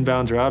I'm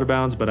inbounds or out of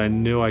bounds, but I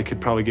knew I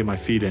could probably get my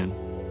feet in.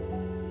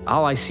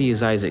 All I see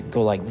is Isaac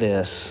go like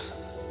this.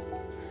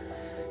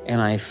 And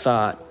I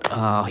thought,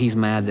 oh, he's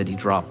mad that he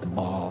dropped the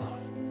ball.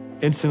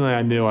 Instantly,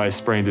 I knew I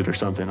sprained it or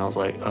something. I was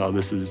like, oh,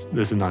 this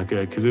is not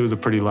good, because it was a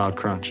pretty loud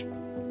crunch.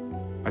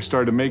 I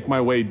started to make my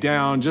way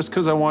down just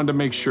because I wanted to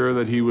make sure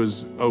that he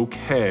was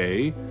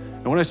okay.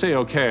 And when I say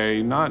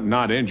okay,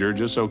 not injured,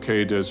 just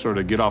okay to sort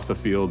of get off the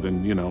field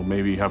and,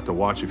 maybe have to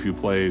watch a few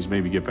plays,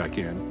 maybe get back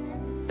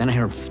in. Then I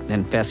heard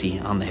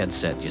Fessy on the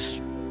headset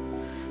just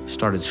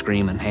started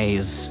screaming, hey,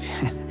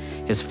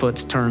 his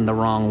foot's turned the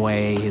wrong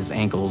way, his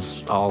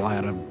ankle's all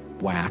out of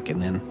whack,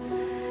 and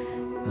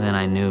then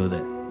I knew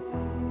that.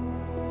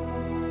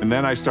 And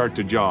then I start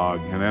to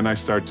jog, and then I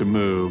start to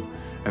move,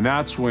 and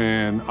that's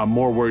when I'm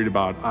more worried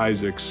about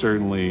Isaac,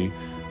 certainly,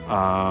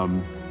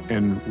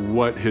 and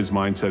what his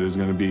mindset is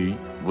going to be.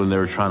 When they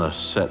were trying to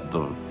set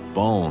the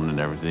bone and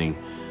everything,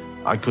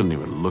 I couldn't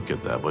even look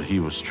at that, but he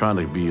was trying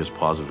to be as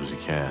positive as he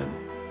can.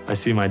 I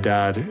see my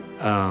dad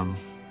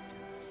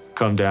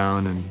come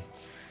down, and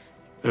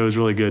it was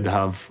really good to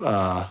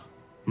have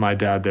my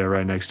dad there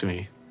right next to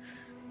me.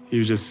 He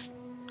was just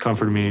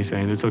comforting me,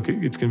 saying, it's okay,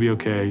 it's gonna be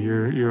okay,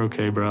 you're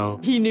okay, bro.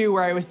 He knew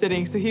where I was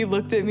sitting, so he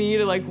looked at me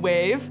to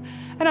wave,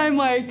 and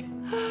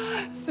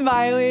I'm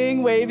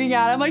smiling, waving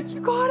at him, you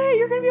got it,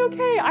 you're gonna be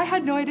okay. I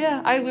had no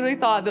idea. I literally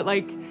thought that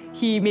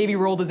he maybe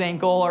rolled his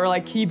ankle or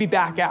he'd be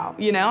back out,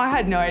 I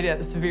had no idea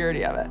the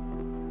severity of it.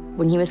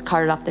 When he was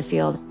carted off the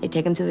field, they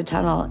take him to the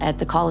tunnel at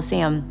the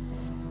Coliseum.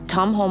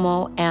 Tom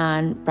Homo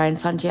and Brian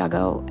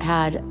Santiago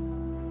had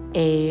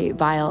a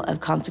vial of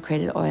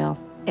consecrated oil,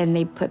 and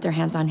they put their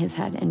hands on his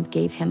head and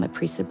gave him a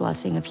priesthood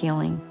blessing of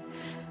healing.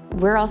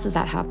 Where else does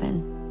that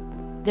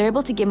happen? They're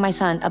able to give my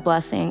son a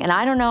blessing, and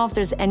I don't know if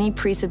there's any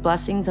priesthood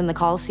blessings in the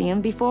Coliseum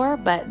before,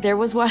 but there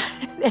was one.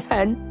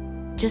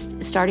 And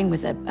just starting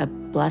with a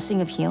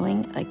blessing of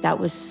healing, that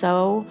was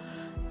so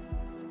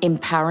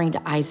empowering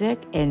to Isaac,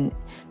 and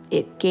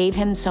it gave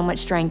him so much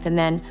strength. And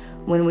then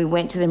when we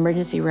went to the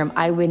emergency room,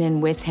 I went in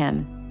with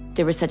him.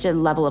 There was such a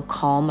level of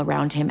calm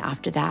around him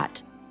after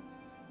that.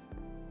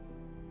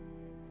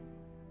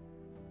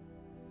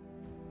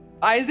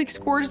 Isaac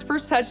scored his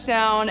first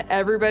touchdown.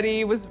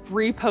 Everybody was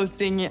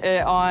reposting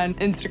it on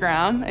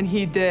Instagram, and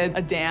he did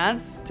a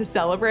dance to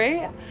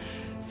celebrate.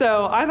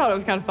 So I thought it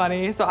was kind of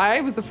funny. So I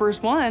was the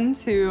first one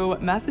to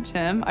message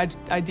him. I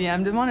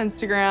DM'd him on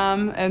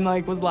Instagram and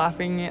was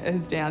laughing at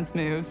his dance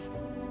moves.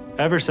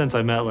 Ever since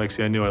I met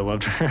Lexi, I knew I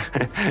loved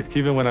her.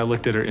 Even when I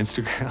looked at her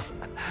Instagram,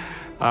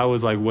 I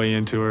was way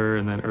into her,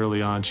 and then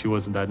early on, she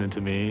wasn't that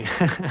into me.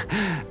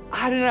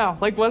 I don't know,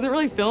 wasn't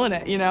really feeling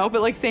it,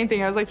 But same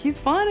thing, I was he's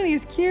fun and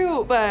he's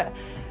cute, but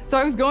so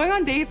I was going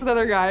on dates with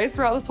other guys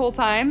throughout this whole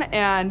time,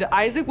 and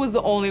Isaac was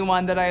the only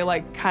one that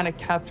I kind of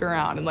kept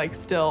around and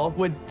still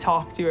would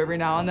talk to every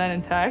now and then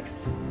and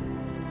text.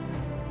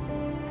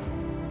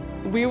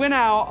 We went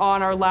out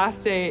on our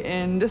last date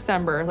in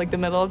December, the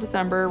middle of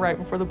December, right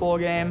before the bowl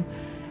game.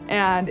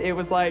 And it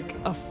was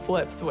a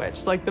flip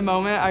switch. The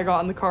moment I got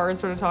in the car and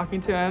started talking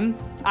to him,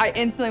 I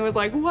instantly was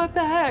what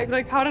the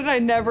heck? How did I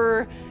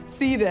never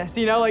see this?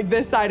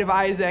 This side of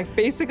Isaac.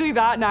 Basically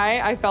that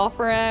night, I fell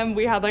for him.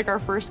 We had our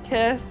first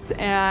kiss,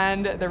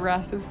 and the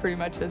rest is pretty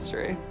much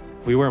history.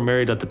 We weren't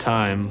married at the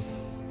time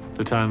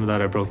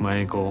that I broke my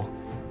ankle.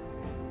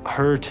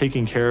 Her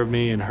taking care of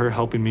me and her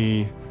helping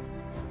me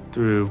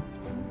through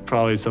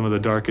probably some of the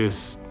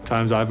darkest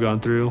times I've gone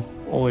through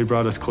only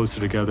brought us closer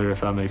together,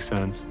 if that makes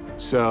sense.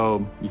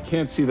 So you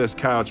can't see this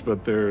couch,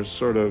 but there's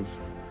sort of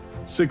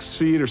 6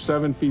 feet or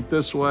 7 feet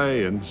this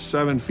way and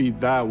 7 feet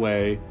that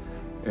way.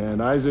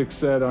 And Isaac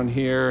sat on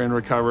here and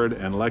recovered,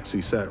 and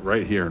Lexi sat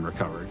right here and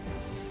recovered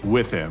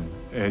with him.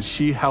 And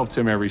she helped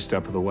him every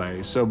step of the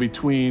way. So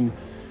between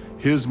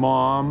his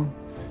mom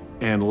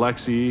and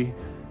Lexi,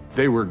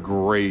 they were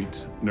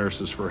great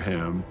nurses for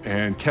him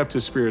and kept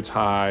his spirits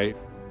high.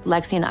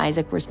 Lexi and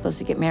Isaac were supposed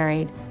to get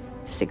married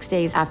 6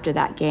 days after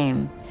that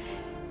game.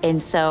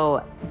 And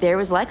so there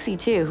was Lexi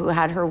too, who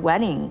had her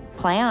wedding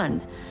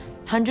planned.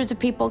 Hundreds of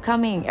people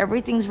coming,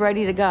 everything's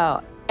ready to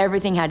go.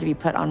 Everything had to be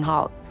put on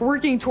halt.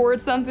 Working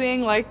towards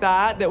something like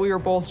that we were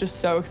both just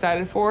so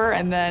excited for,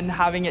 and then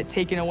having it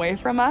taken away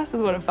from us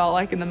is what it felt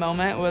like in the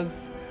moment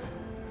was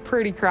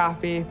pretty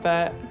crappy,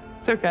 but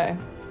it's okay.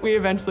 We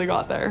eventually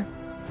got there.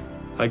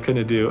 I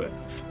couldn't do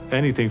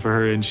anything for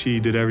her, and she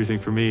did everything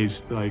for me.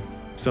 Like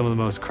some of the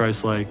most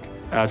Christ-like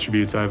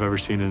attributes I've ever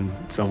seen in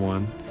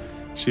someone.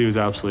 She was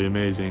absolutely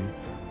amazing.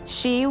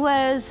 She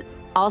was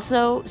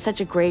also such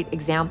a great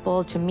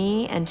example to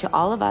me and to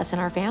all of us in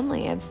our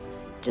family of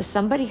just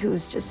somebody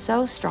who's just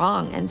so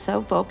strong and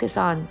so focused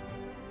on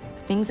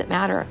things that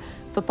matter.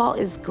 Football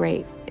is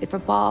great.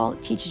 Football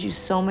teaches you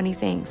so many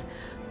things,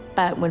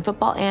 but when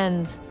football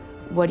ends,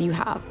 what do you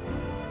have?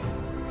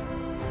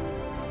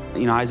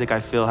 You know, Isaac, I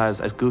feel,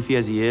 has, as goofy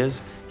as he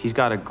is, he's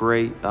got a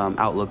great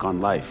outlook on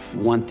life.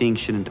 One thing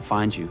shouldn't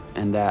define you,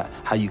 and that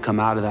how you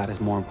come out of that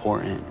is more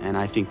important. And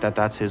I think that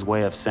that's his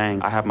way of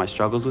saying, I have my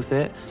struggles with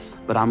it,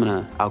 but I'm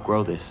gonna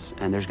outgrow this,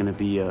 and there's gonna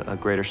be a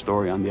greater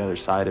story on the other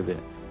side of it.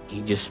 He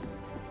just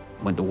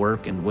went to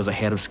work and was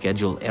ahead of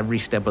schedule every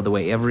step of the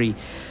way. Every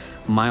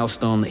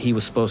milestone that he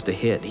was supposed to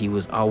hit, he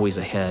was always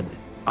ahead.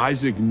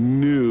 Isaac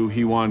knew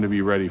he wanted to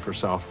be ready for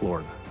South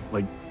Florida.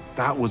 Like,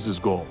 that was his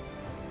goal.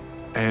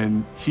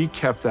 And he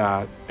kept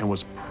that and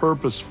was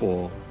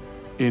purposeful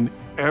in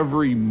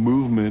every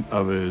movement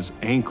of his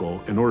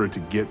ankle in order to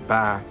get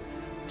back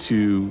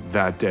to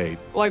that day.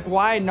 Like,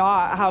 why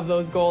not have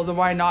those goals and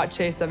why not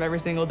chase them every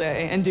single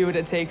day and do what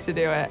it takes to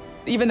do it?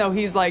 Even though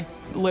he's like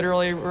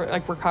literally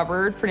like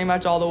recovered pretty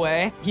much all the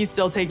way, he's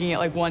still taking it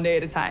like one day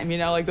at a time, you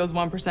know, like those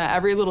 1%,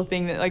 every little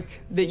thing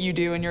that you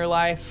do in your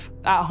life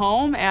at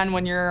home and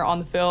when you're on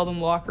the field in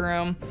the locker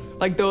room,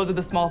 like those are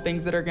the small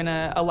things that are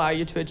gonna allow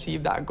you to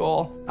achieve that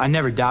goal. I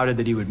never doubted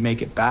that he would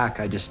make it back.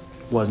 I just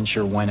wasn't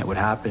sure when it would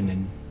happen,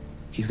 and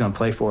he's gonna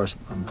play for us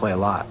and play a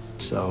lot.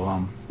 So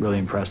I'm really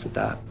impressed with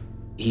that.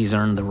 He's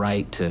earned the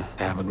right to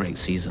have a great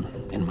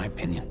season, in my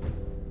opinion.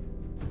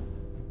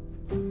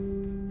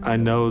 I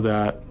know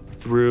that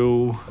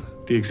through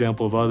the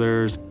example of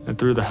others and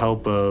through the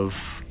help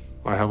of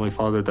our Heavenly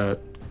Father that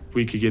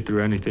we could get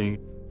through anything.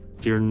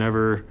 You're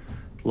never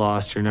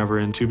lost. You're never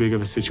in too big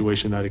of a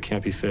situation that it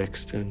can't be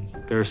fixed. And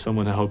there's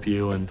someone to help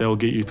you, and they'll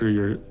get you through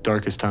your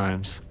darkest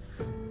times.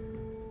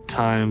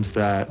 Times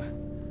that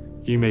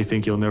you may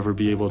think you'll never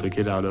be able to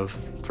get out of.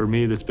 For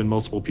me, that's been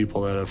multiple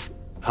people that have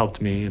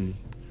helped me, and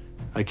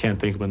I can't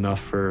thank them enough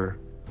for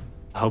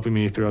helping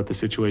me throughout the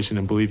situation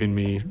and believing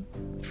me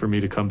for me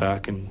to come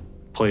back and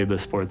play the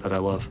sport that I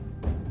love.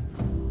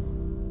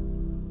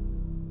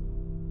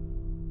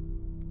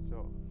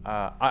 So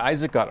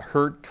Isaac got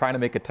hurt trying to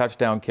make a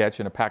touchdown catch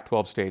in a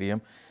Pac-12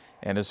 stadium,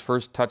 and his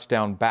first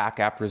touchdown back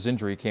after his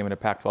injury came in a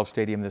Pac-12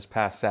 stadium this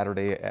past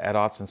Saturday at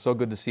Autzen. So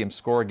good to see him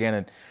score again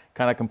and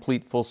kind of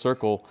complete full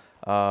circle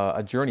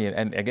a journey.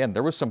 And again,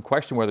 there was some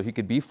question whether he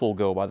could be full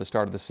go by the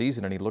start of the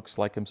season, and he looks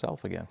like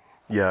himself again.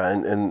 Yeah,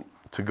 and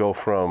to go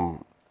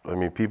from, I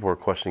mean, people were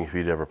questioning if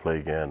he'd ever play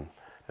again.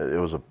 It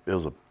was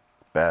a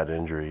bad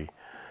injury,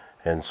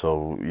 and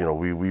so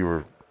we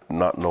were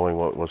not knowing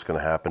what was going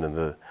to happen. And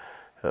the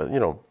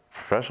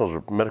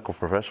professionals, medical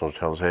professionals,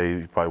 tell us, hey,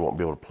 you probably won't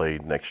be able to play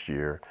next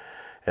year.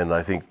 And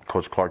I think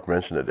Coach Clark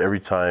mentioned it. Every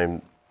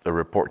time the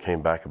report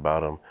came back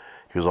about him,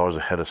 he was always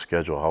ahead of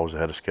schedule.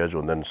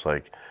 And then it's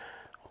like,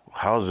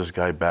 how is this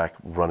guy back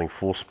running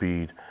full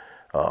speed,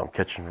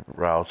 catching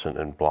routes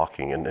and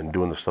blocking and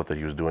doing the stuff that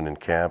he was doing in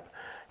camp?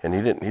 And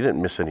he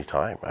didn't miss any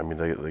time. I mean,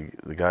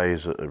 the guy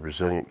is a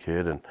resilient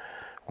kid and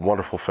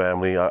wonderful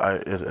family.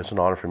 It's an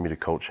honor for me to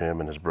coach him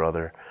and his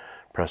brother.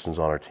 Preston's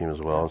on our team as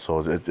well. And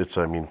so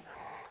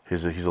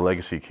he's a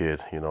legacy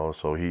kid,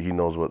 so he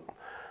knows what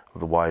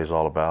the why is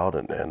all about.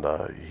 And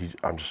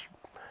I'm just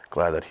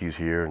glad that he's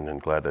here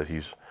and glad that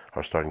he's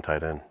our starting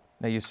tight end.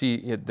 Now you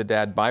see the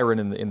dad Byron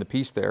in the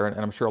piece there, and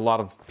I'm sure a lot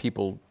of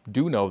people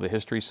do know the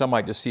history. Some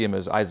might just see him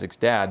as Isaac's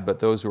dad, but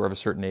those who are of a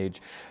certain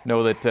age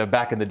know that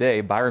back in the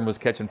day, Byron was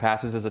catching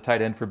passes as a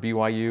tight end for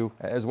BYU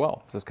as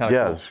well. So it's kind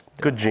of cool.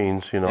 Good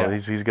genes, Yeah.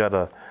 He's got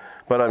a.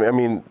 But I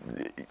mean,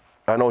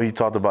 I know he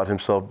talked about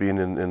himself being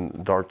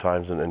in dark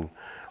times and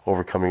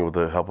overcoming with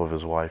the help of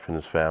his wife and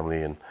his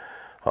family, and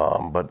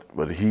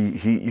but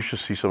he you should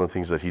see some of the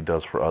things that he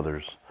does for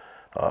others,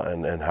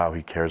 and how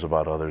he cares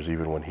about others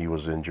even when he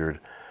was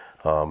injured.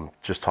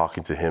 Just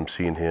talking to him,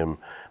 seeing him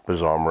put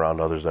his arm around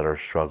others that are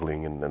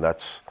struggling, and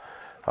that's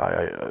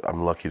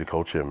I'm lucky to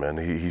coach him, and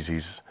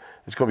it's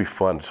going to be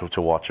fun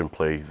to watch him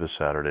play this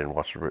Saturday and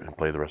watch him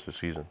play the rest of the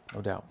season.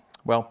 No doubt.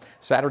 Well,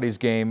 Saturday's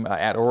game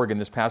at Oregon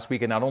this past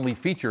weekend not only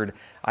featured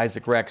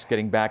Isaac Rex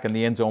getting back in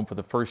the end zone for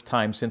the first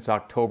time since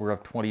October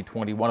of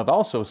 2021, it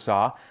also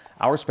saw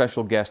our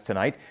special guest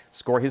tonight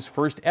score his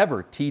first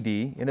ever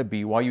TD in a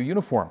BYU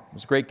uniform. It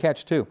was a great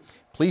catch, too.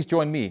 Please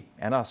join me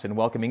and us in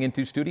welcoming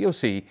into Studio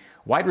C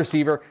wide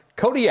receiver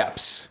Cody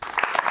Epps.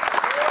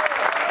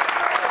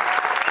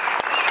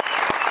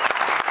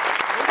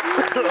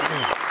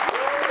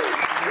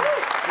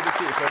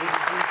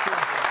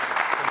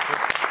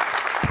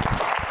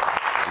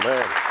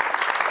 Man.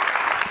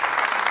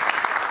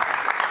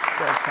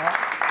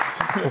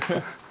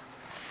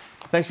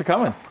 Thanks for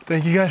coming.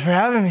 Thank you guys for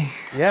having me.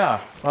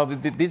 Yeah. Well,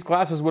 these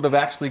glasses would have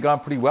actually gone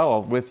pretty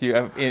well with you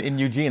in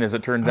Eugene, as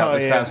it turns out,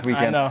 this past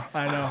weekend. I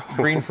know.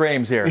 Green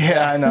frames here.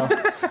 Yeah, I know.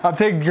 I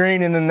picked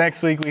green, and the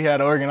next week we had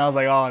Oregon. I was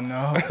like, oh,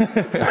 no.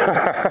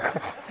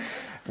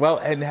 Well,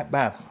 and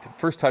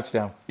first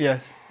touchdown.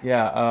 Yes.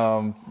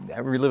 Yeah.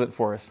 Relive it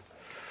for us.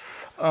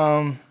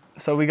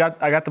 So I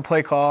got the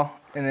play call,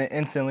 and then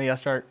instantly I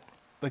start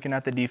looking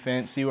at the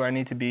defense, see where I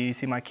need to be,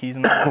 see my keys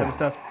and all that kind of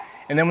stuff.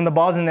 And then when the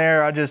ball's in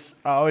there, I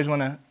always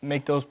want to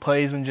make those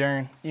plays when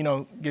Jaren,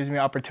 gives me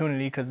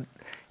opportunity because,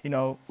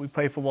 we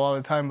play football all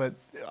the time. But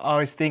I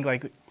always think,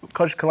 like,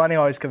 Coach Kalani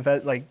always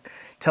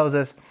tells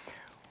us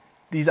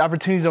these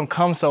opportunities don't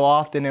come so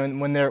often. And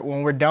when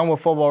we're done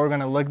with football, we're going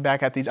to look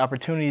back at these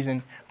opportunities.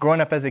 And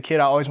growing up as a kid,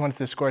 I always wanted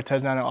to score a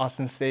touchdown at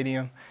Austin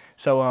Stadium.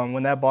 So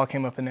when that ball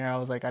came up in there, I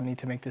was like, I need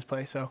to make this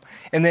play.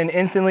 And then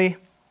instantly,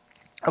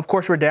 of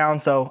course, we're down,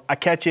 so I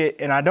catch it,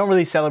 and I don't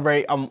really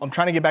celebrate. I'm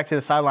trying to get back to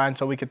the sideline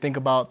so we could think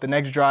about the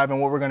next drive and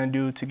what we're going to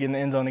do to get in the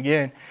end zone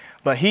again.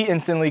 But he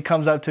instantly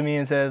comes up to me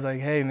and says, like,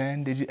 hey,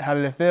 man, how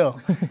did it feel?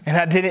 And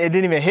it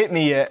didn't even hit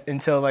me yet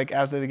until, like,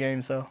 after the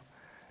game, so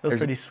it was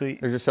pretty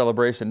sweet. There's your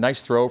celebration.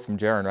 Nice throw from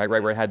Jaren, right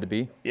where it had to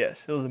be?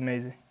 Yes, it was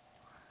amazing.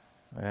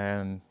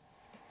 And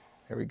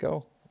there we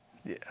go.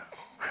 Yeah.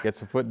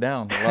 Gets a foot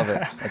down. I love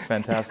it. That's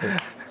fantastic.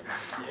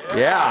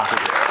 Yeah.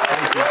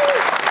 Thank you.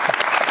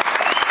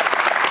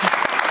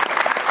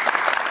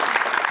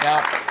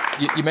 Now,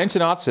 you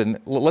mentioned Autzen.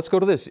 Let's go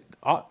to this.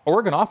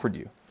 Oregon offered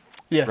you,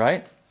 yes.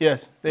 Right?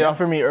 Yes. They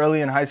offered me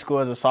early in high school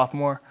as a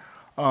sophomore,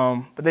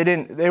 but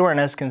they weren't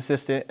as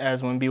consistent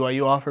as when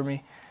BYU offered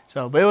me.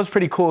 But it was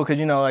pretty cool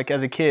because,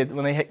 as a kid,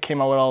 when they came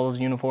out with all those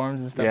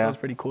uniforms and stuff, It was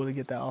pretty cool to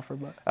get that offer.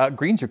 But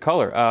green's your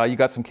color. You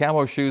got some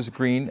camo shoes,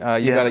 green.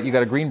 You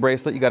got a green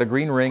bracelet, you got a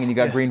green ring, and you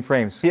got green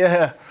frames.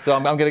 Yeah. So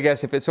I'm going to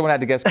guess if someone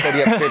had to guess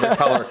Cody Epps' favorite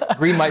color,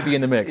 green might be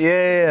in the mix.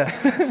 Yeah.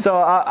 So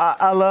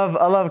I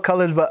love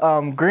colors, but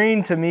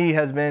green to me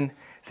has been,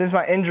 since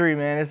my injury,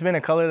 man, it's been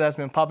a color that's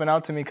been popping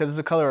out to me because it's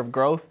a color of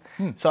growth.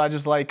 So I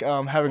just like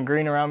having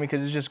green around me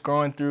because it's just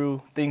growing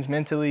through things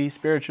mentally,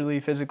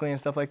 spiritually, physically, and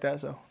stuff like that.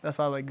 So that's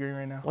why I like green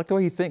right now. I like the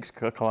way he thinks,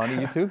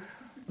 Kalani. You too?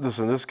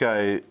 Listen, this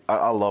guy,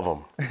 I love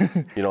him.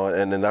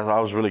 And I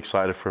was really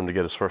excited for him to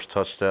get his first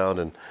touchdown.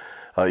 And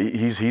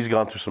he's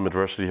gone through some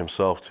adversity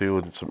himself too,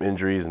 and some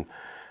injuries. And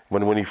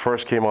when he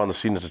first came on the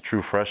scene as a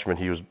true freshman,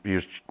 he was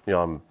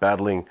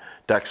battling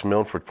Dax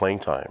Milford playing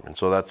time. And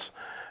so that's,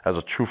 as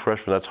a true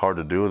freshman, that's hard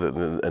to do.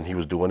 And he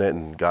was doing it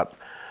and got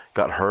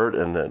hurt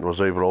and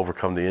was able to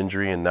overcome the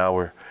injury. And now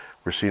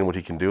we're seeing what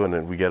he can do, and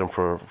then we get him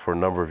for a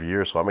number of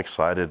years. So I'm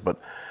excited. But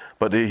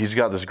he's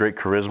got this great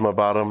charisma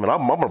about him, and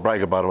I'm gonna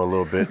brag about him a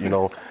little bit,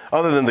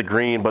 other than the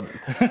green. But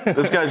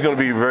this guy's gonna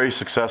be very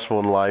successful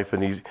in life,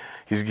 and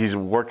he's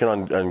working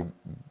on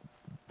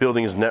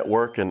building his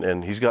network,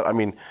 and he's got. I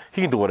mean,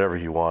 he can do whatever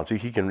he wants.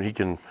 He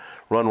can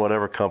run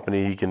whatever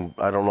company. He can.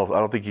 I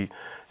don't think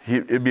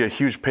it'd be a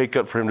huge pay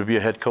cut for him to be a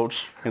head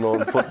coach, in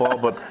football.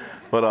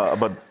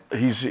 But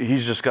he's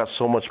just got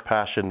so much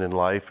passion in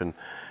life, and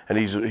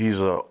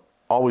he's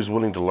always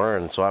willing to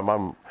learn. And so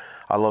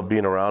I love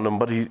being around him.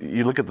 But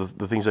you look at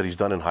the things that he's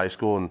done in high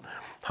school and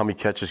how many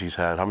catches he's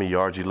had, how many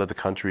yards he led the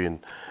country in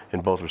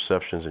both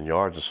receptions and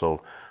yards. And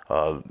so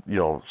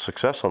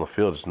success on the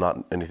field is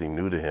not anything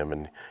new to him,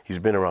 and he's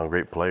been around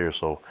great players.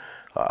 So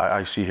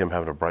I see him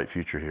having a bright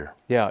future here.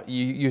 Yeah,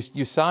 you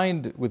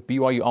signed with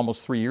BYU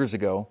almost 3 years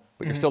ago,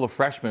 but you're still a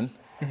freshman.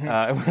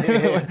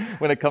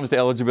 When it comes to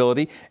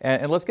eligibility.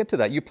 And let's get to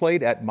that. You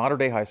played at Mater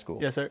Dei High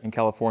School in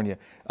California.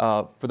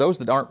 For those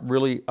that aren't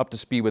really up to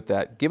speed with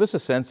that, give us a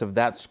sense of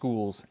that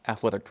school's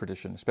athletic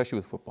tradition, especially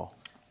with football.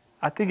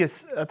 I think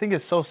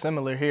it's so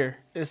similar here.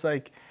 It's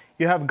like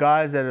you have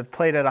guys that have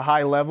played at a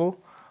high level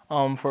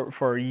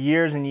for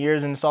years and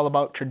years, and it's all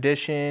about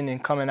tradition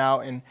and coming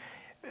out and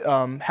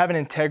having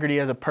integrity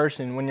as a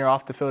person when you're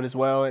off the field as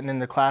well, and in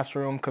the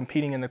classroom,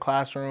 competing in the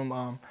classroom,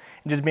 and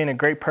just being a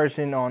great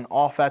person on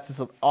all facets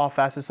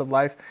of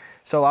life.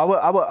 So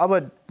I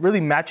would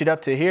really match it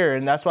up to here,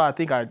 and that's why I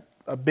think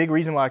a big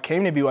reason why I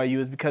came to BYU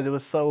is because it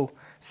was so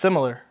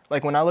similar.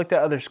 Like when I looked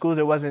at other schools,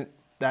 it wasn't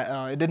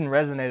that it didn't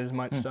resonate as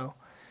much. So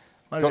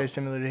very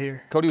similar to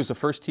here. Cody was a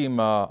first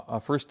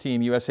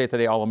team USA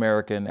Today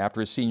All-American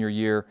after his senior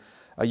year.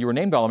 You were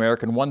named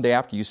All-American one day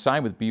after you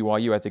signed with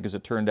BYU, I think, as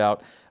it turned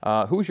out.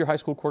 Who was your high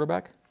school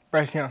quarterback?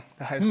 Bryce Young,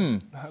 the high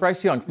school.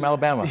 Bryce Young from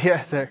Alabama.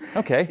 Yes, sir.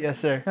 Okay. Yes,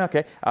 sir.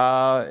 Okay.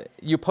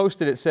 You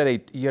posted, it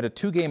said you had a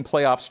 2-game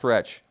playoff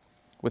stretch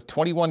with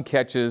 21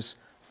 catches,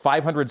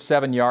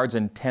 507 yards,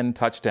 and 10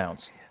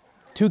 touchdowns.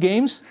 2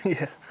 games?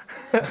 Yeah.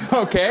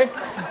 Okay.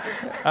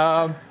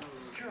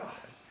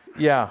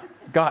 Yeah.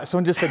 Gosh.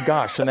 Someone just said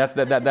gosh, and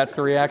that's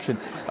the reaction.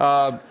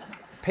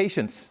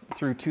 Patience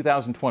through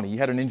 2020. You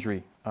had an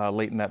injury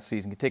late in that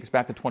season. Can you take us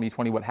back to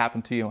 2020, what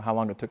happened to you and how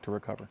long it took to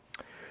recover?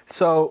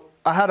 So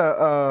I had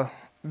a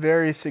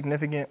very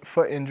significant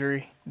foot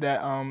injury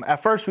that at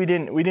first we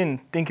didn't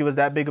think it was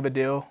that big of a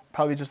deal,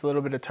 probably just a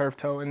little bit of turf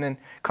toe. And then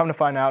come to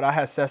find out I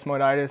had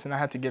sesamoiditis and I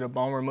had to get a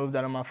bone removed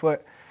out of my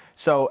foot.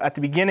 So at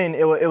the beginning,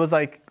 it was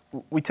like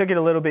we took it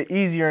a little bit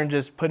easier and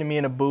just putting me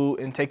in a boot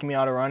and taking me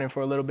out of running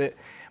for a little bit.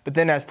 But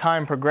then as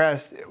time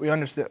progressed,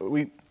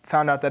 we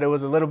found out that it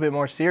was a little bit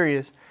more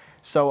serious.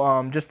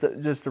 So just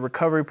the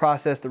recovery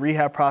process, the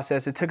rehab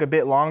process, it took a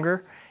bit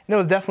longer. And it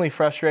was definitely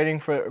frustrating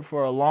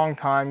for a long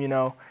time, you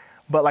know.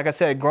 But like I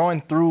said, growing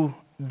through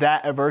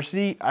that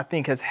adversity, I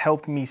think has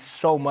helped me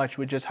so much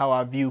with just how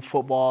I view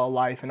football,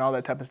 life, and all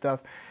that type of stuff.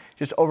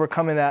 Just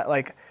overcoming that.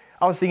 Like,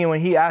 I was thinking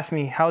when he asked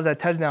me, how's that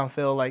touchdown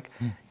feel? Like,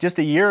 just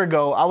a year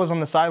ago, I was on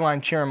the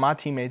sideline cheering my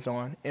teammates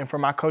on. And for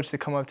my coach to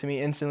come up to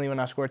me instantly when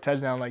I scored a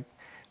touchdown, like,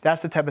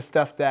 that's the type of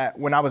stuff that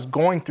when I was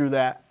going through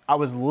that, I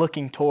was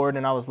looking toward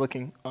and I was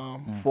looking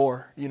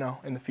for, you know,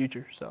 in the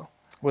future. So.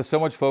 With so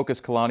much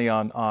focus, Kalani,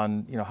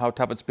 on you know how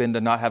tough it's been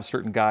to not have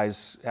certain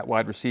guys at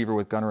wide receiver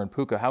with Gunnar and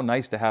Puka, how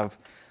nice to have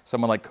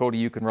someone like Cody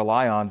you can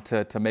rely on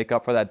to make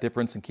up for that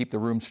difference and keep the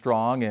room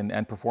strong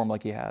and perform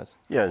like he has.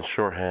 Yeah, in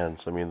short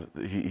hands. I mean,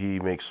 he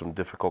makes some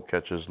difficult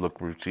catches look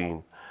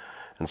routine,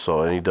 and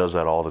he does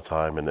that all the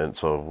time. And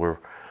so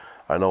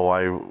I know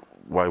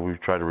why we've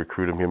tried to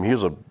recruit him. He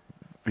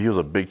was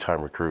a big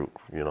time recruit,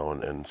 you know,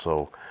 and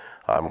so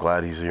I'm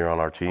glad he's here on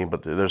our team.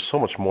 But there's so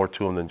much more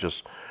to him than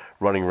just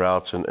running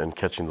routes and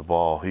catching the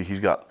ball. He's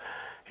got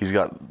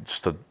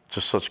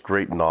just such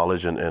great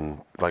knowledge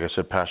and like I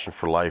said, passion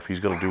for life. He's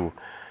going to do.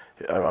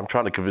 I'm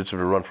trying to convince him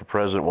to run for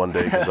president one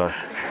day,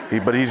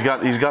 but he's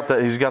got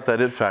that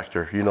it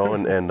factor, you know.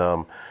 And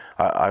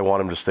I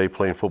want him to stay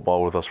playing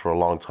football with us for a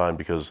long time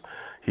because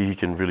he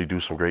can really do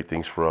some great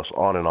things for us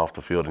on and off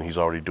the field, and he's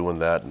already doing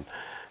that.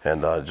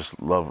 And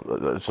just love.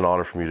 It's an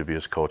honor for me to be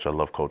his coach. I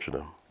love coaching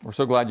him. We're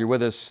so glad you're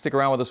with us. Stick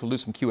around with us. We'll do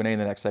some Q&A in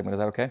the next segment. Is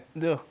that okay?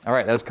 Yeah. All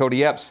right, that's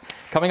Cody Epps.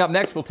 Coming up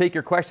next, we'll take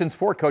your questions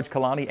for Coach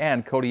Kalani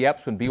and Cody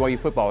Epps when BYU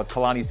football with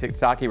Kalani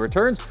Sitake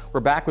returns. We're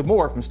back with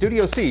more from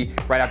Studio C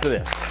right after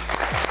this.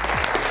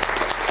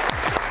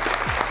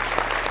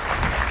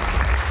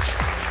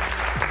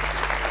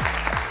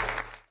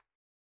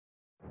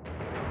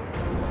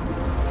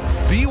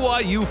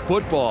 BYU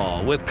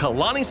football with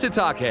Kalani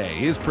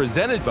Sitake is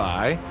presented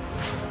by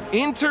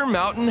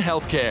Intermountain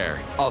Healthcare,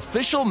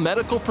 official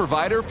medical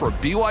provider for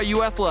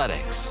BYU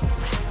Athletics.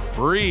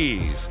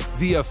 Breeze,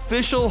 the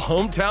official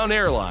hometown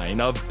airline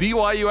of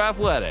BYU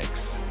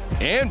Athletics.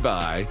 And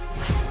by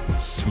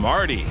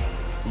Smarty,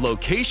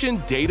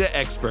 location data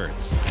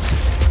experts.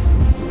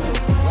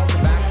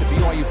 Welcome back to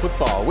BYU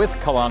football with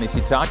Kalani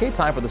Sitake.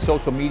 Time for the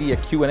social media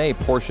Q&A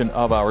portion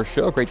of our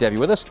show. Great to have you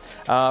with us.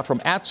 From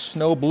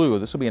 @SnowBlue,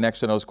 this will be an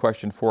X&O's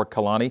question for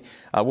Kalani.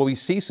 Will we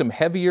see some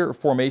heavier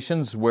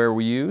formations where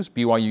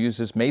BYU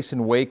uses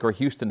Mason Wake or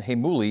Houston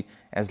Heimuli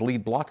as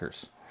lead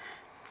blockers?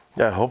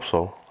 Yeah, I hope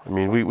so. I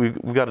mean, we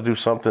got to do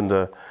something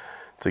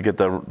to get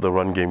the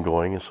run game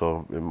going, and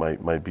so it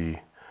might be,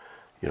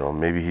 you know,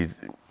 maybe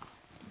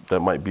that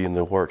might be in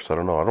the works. I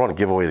don't know. I don't want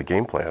to give away the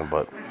game plan,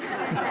 but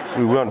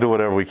we want to do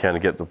whatever we can to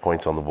get the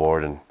points on the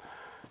board, and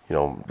you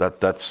know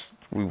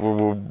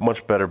we're a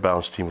much better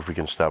balanced team if we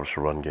can establish a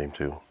run game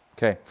too.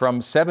 Okay, from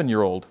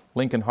 7-year-old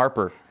Lincoln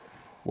Harper,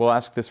 we'll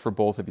ask this for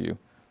both of you: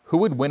 who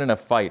would win in a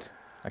fight,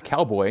 a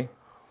Cowboy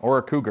or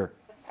a Cougar?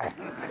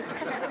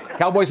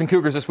 Cowboys and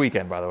Cougars this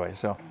weekend, by the way.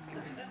 So.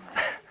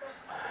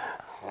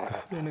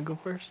 You want to go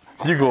first?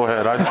 You go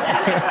ahead.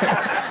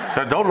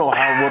 I don't know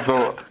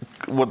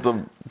what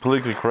the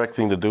politically correct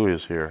thing to do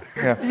is here.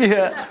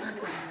 Yeah.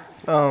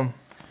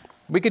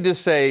 We could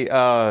just say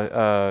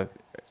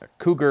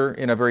Cougar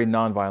in a very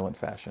nonviolent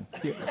fashion.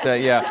 Yeah. So,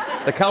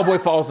 the Cowboy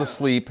falls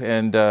asleep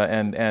and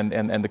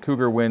the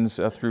Cougar wins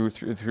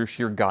through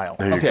sheer guile.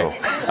 There you go.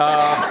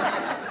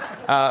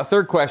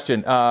 Third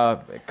question,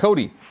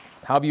 Cody,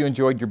 how have you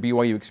enjoyed your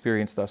BYU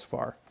experience thus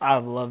far?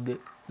 I've loved it.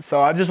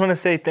 So I just want to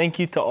say thank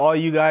you to all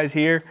you guys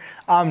here.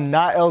 I'm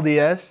not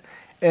LDS,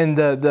 and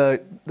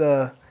the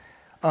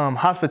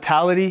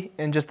hospitality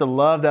and just the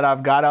love that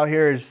I've got out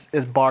here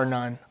is bar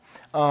none.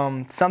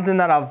 Something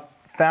that I've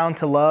found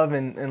to love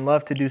and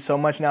love to do so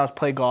much now is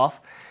play golf.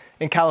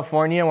 In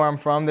California, where I'm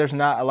from, there's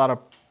not a lot of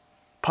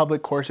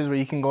public courses where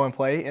you can go and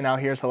play, and out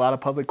here it's a lot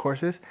of public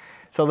courses.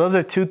 So those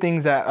are two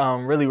things that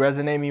really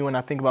resonate me when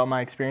I think about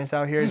my experience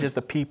out here, just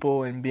the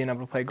people and being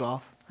able to play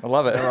golf. I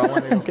love it.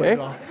 Okay.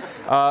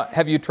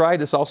 Have you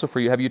tried this also for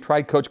you? Have you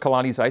tried Coach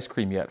Kalani's ice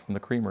cream yet from the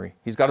Creamery?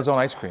 He's got his own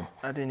ice cream.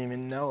 I didn't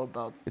even know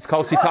about. It's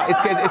called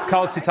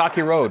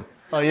Sitake Road.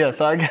 Oh yeah,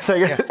 so I guess I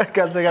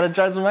gotta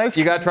try some ice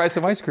cream. You gotta try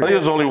some ice I cream. think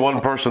there's only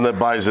one person that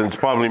buys it. It's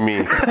probably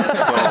me. So,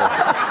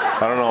 I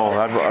don't know.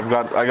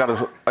 I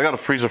got a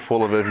freezer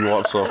full of it if you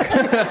want so.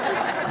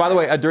 By the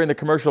way, during the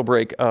commercial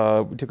break,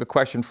 we took a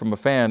question from a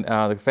fan.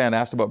 The fan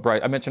asked about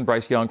Bryce. I mentioned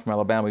Bryce Young from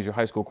Alabama. He's your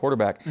high school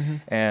quarterback.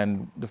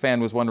 And the fan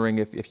was wondering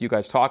if you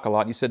guys talk a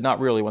lot. You said not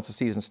really once the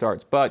season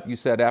starts. But you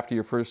said after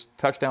your first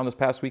touchdown this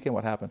past weekend,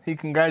 what happened? He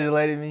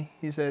congratulated me.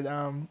 He said,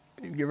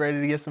 get ready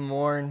to get some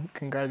more, and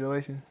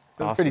congratulations.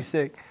 It was pretty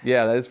sick.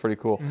 Yeah, that is pretty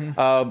cool.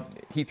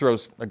 He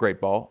throws a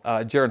great ball.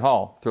 Jaron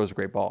Hall throws a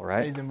great ball,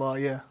 right? Amazing ball,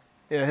 yeah.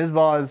 Yeah, his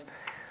ball is,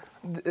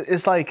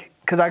 it's like,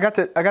 because I got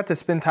to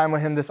spend time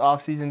with him this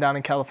offseason down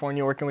in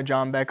California working with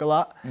John Beck a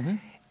lot.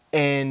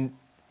 And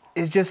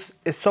it's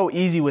so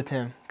easy with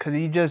him because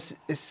he just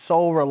is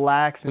so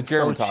relaxed and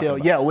so chill.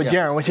 Yeah, with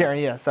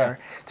Jaron, yeah, sorry.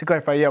 To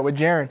clarify, yeah, with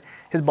Jaron,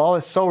 his ball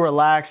is so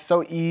relaxed,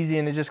 so easy,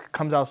 and it just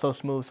comes out so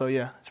smooth. So,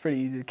 yeah, it's pretty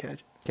easy to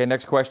catch. Okay,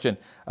 next question.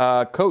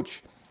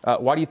 Coach,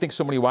 why do you think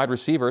so many wide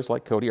receivers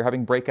like Cody are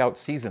having breakout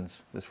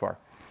seasons this far?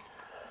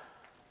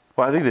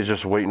 Well, I think they're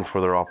just waiting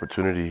for their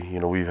opportunity. You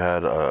know, we've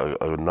had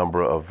a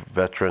number of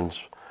veterans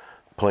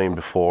playing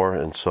before,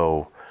 and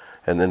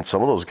then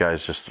some of those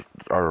guys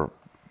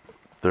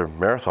they're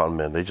marathon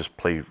men. They just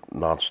play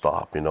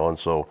nonstop, you know, and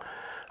so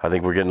I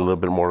think we're getting a little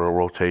bit more of a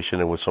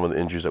rotation, and with some of the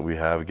injuries that we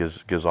have,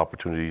 it gives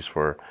opportunities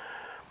for,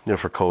 you know,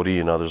 for Cody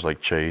and others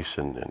like Chase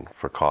and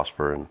for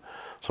Cosper and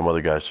some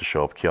other guys to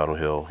show up, Keanu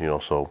Hill, you know,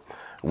 so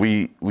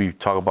we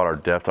talk about our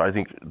depth. I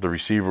think the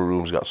receiver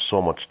room's got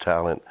so much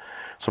talent.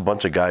 It's a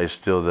bunch of guys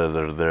still that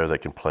are there that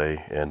can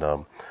play, and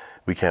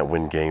we can't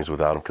win games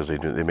without them because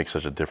they make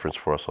such a difference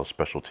for us on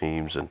special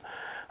teams, and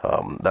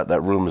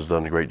that room has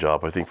done a great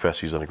job. I think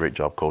Fessie's done a great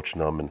job coaching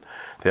them, and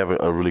they have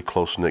a really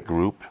close-knit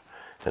group,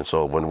 and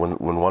so when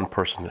one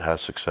person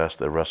has success,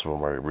 the rest of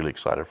them are really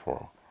excited for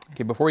them.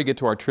 Okay, before we get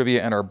to our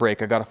trivia and our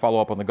break, I got to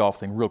follow up on the golf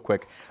thing real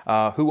quick.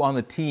 Who on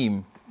the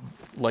team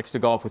likes to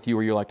golf with you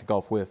or you like to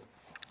golf with?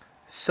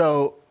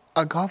 So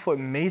I golf with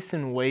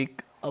Mason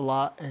Wake a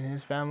lot and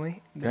his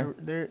family.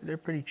 They're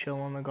pretty chill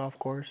on the golf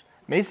course.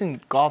 Mason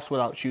golfs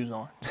without shoes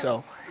on,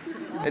 so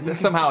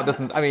somehow it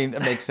doesn't. I mean,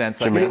 it makes sense.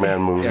 It's a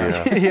McMahon move,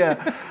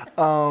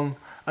 yeah.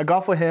 I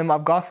golf with him.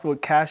 I've golfed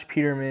with Cash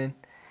Peterman,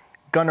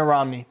 Gunnar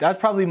Romney. That's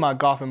probably my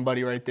golfing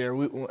buddy right there.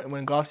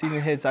 When golf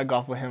season hits, I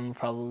golf with him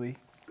probably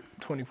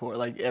 24,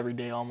 like every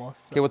day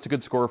almost. So. Okay, what's a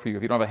good score for you?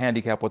 If you don't have a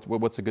handicap,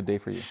 what's a good day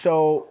for you?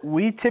 So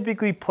we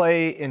typically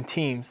play in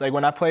teams. Like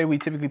when I play, we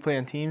typically play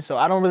in teams. So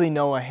I don't really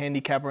know a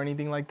handicap or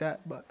anything like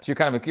that. But so you're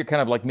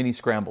kind of like mini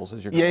scrambles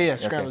as you're going. Yeah,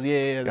 scrambles.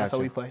 Okay. Yeah. That's how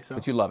we play. So.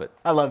 But you love it.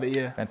 I love it.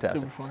 Yeah.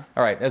 Fantastic. Super fun.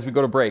 All right, as we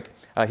go to break,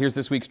 here's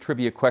this week's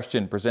trivia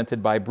question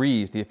presented by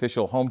Breeze, the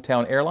official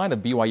hometown airline of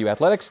BYU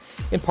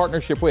Athletics, in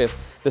partnership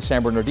with the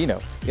San Bernardino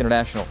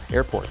International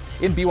Airport.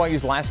 In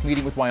BYU's last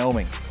meeting with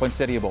Wyoming,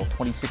 Poinsettia Bowl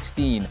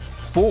 2016,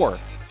 4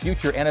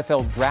 future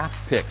NFL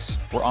draft picks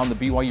were on the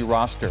BYU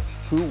roster.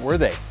 Who were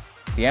they?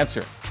 The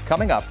answer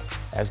coming up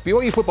as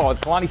BYU football with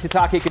Kalani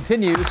Sitake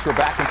continues. We're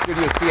back in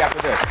Studio C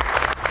after this.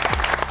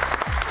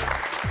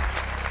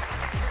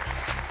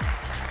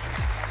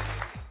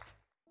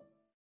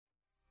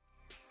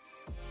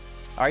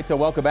 All right, so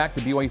welcome back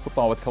to BYU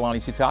Football with Kalani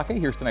Sitake.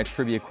 Here's tonight's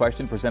trivia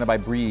question presented by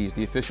Breeze,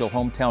 the official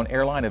hometown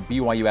airline of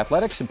BYU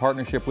Athletics, in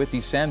partnership with the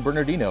San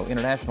Bernardino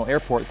International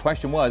Airport. The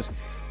question was,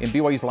 in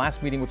BYU's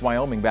last meeting with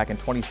Wyoming back in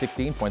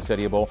 2016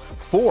 Poinsettia Bowl,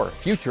 4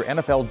 future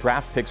NFL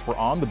draft picks were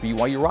on the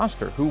BYU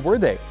roster. Who were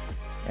they?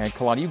 And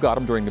Kalani, you got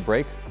them during the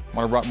break.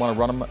 Want to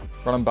run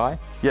them by?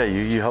 Yeah,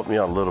 you helped me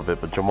out a little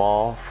bit, but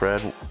Jamal, Fred,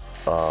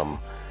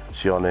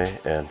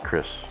 Sione, and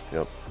Chris.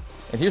 Yep.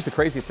 And here's the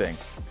crazy thing.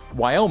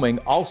 Wyoming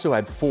also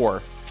had 4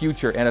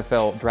 future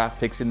NFL draft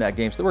picks in that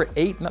game. So there were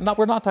 8.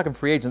 We're not talking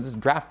free agents. This is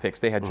draft picks.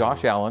 They had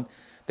Josh Allen.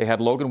 They had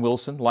Logan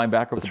Wilson,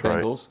 linebacker with the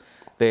Bengals.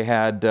 They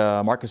had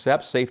Marcus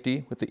Epps,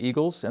 safety with the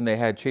Eagles. And they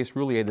had Chase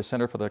Roulier, the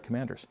center for the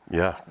Commanders.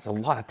 Yeah. There's a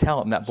lot of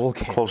talent in that bowl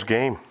game. Close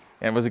game.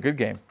 And it was a good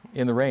game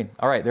in the rain.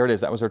 All right, there it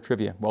is. That was our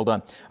trivia. Well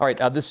done. All right,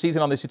 this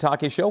season on the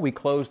Sitake Show, we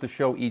close the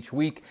show each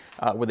week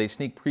with a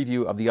sneak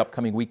preview of the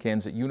upcoming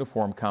weekend's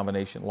uniform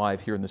combination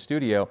live here in the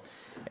studio.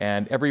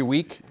 And every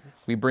week,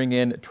 we bring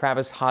in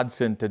Travis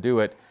Hodson to do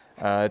it.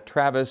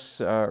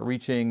 Travis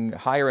reaching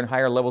higher and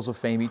higher levels of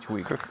fame each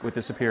week with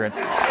this appearance.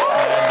 All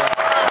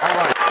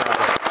right,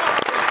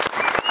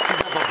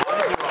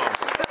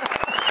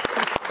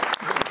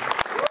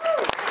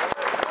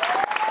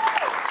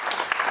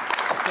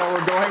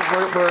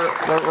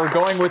 We're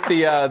going with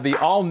the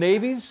all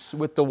navies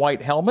with the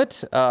white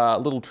helmet. A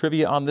little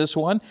trivia on this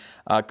one,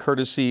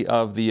 courtesy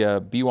of the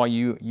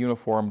BYU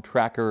uniform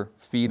tracker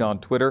feed on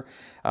Twitter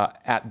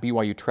at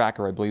BYU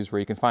Tracker, I believe is where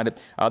you can find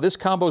it. This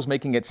combo is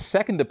making its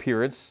second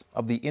appearance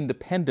of the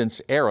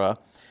Independence era.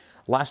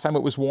 Last time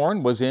it was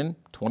worn was in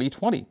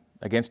 2020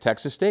 against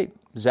Texas State.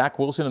 Zach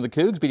Wilson and the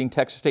Cougs beating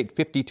Texas State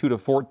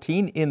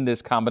 52-14 in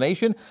this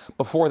combination.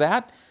 Before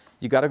that,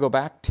 you got to go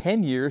back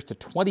 10 years to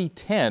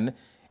 2010.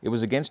 It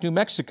was against New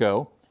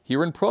Mexico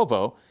here in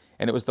Provo,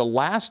 And it was the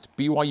last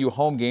BYU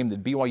home game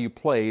that BYU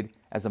played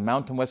as a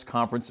Mountain West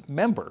Conference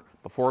member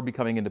before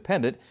becoming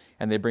independent.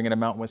 And they bring in a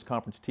Mountain West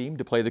Conference team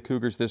to play the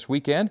Cougars this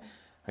weekend.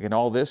 Again,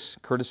 all this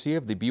courtesy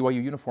of the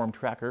BYU Uniform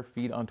Tracker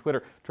feed on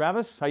Twitter.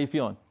 Travis, how you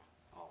feeling?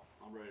 Oh,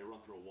 I'm ready to run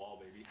through a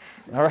wall, baby.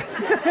 All right.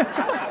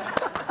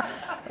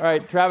 All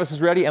right, Travis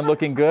is ready and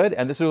looking good.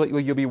 And this is what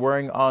you'll be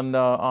wearing on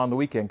the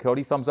weekend.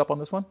 Cody, thumbs up on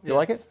this one? You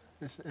like it?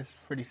 It's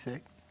pretty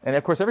sick. And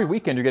of course, every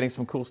weekend you're getting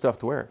some cool stuff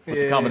to wear with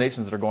the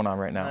combinations that are going on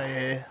right now.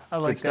 Yeah. I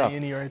like that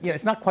uni right there. Yeah,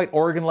 it's not quite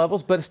Oregon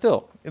levels, but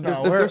still,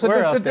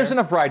 there's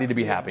enough variety to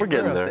be happy. We're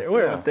getting there.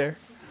 We're up there.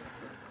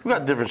 We've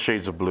got different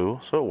shades of blue,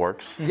 so it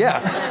works.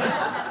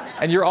 Yeah.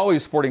 And you're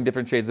always sporting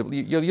different shades of blue.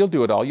 You'll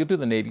do it all. You'll do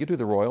the Navy, you'll do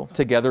the Royal,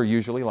 together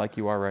usually like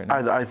you are right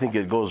now. I think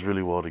it goes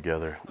really well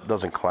together. It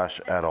doesn't clash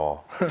at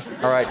all.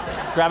 All right.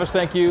 Travis,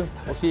 thank you.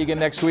 We'll see you again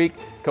next week.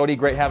 Cody,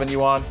 great having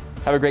you on.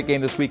 Have a great game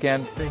this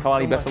weekend.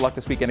 Kalani, best of luck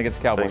this weekend against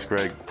the Cowboys. Thanks,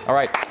 Greg. All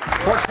right.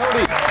 For Cody,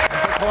 and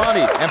for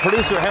Kalani, and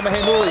producer Hema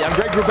Mooley, I'm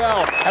Greg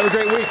Wrubell. Have a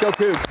great week. Go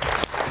Cougs.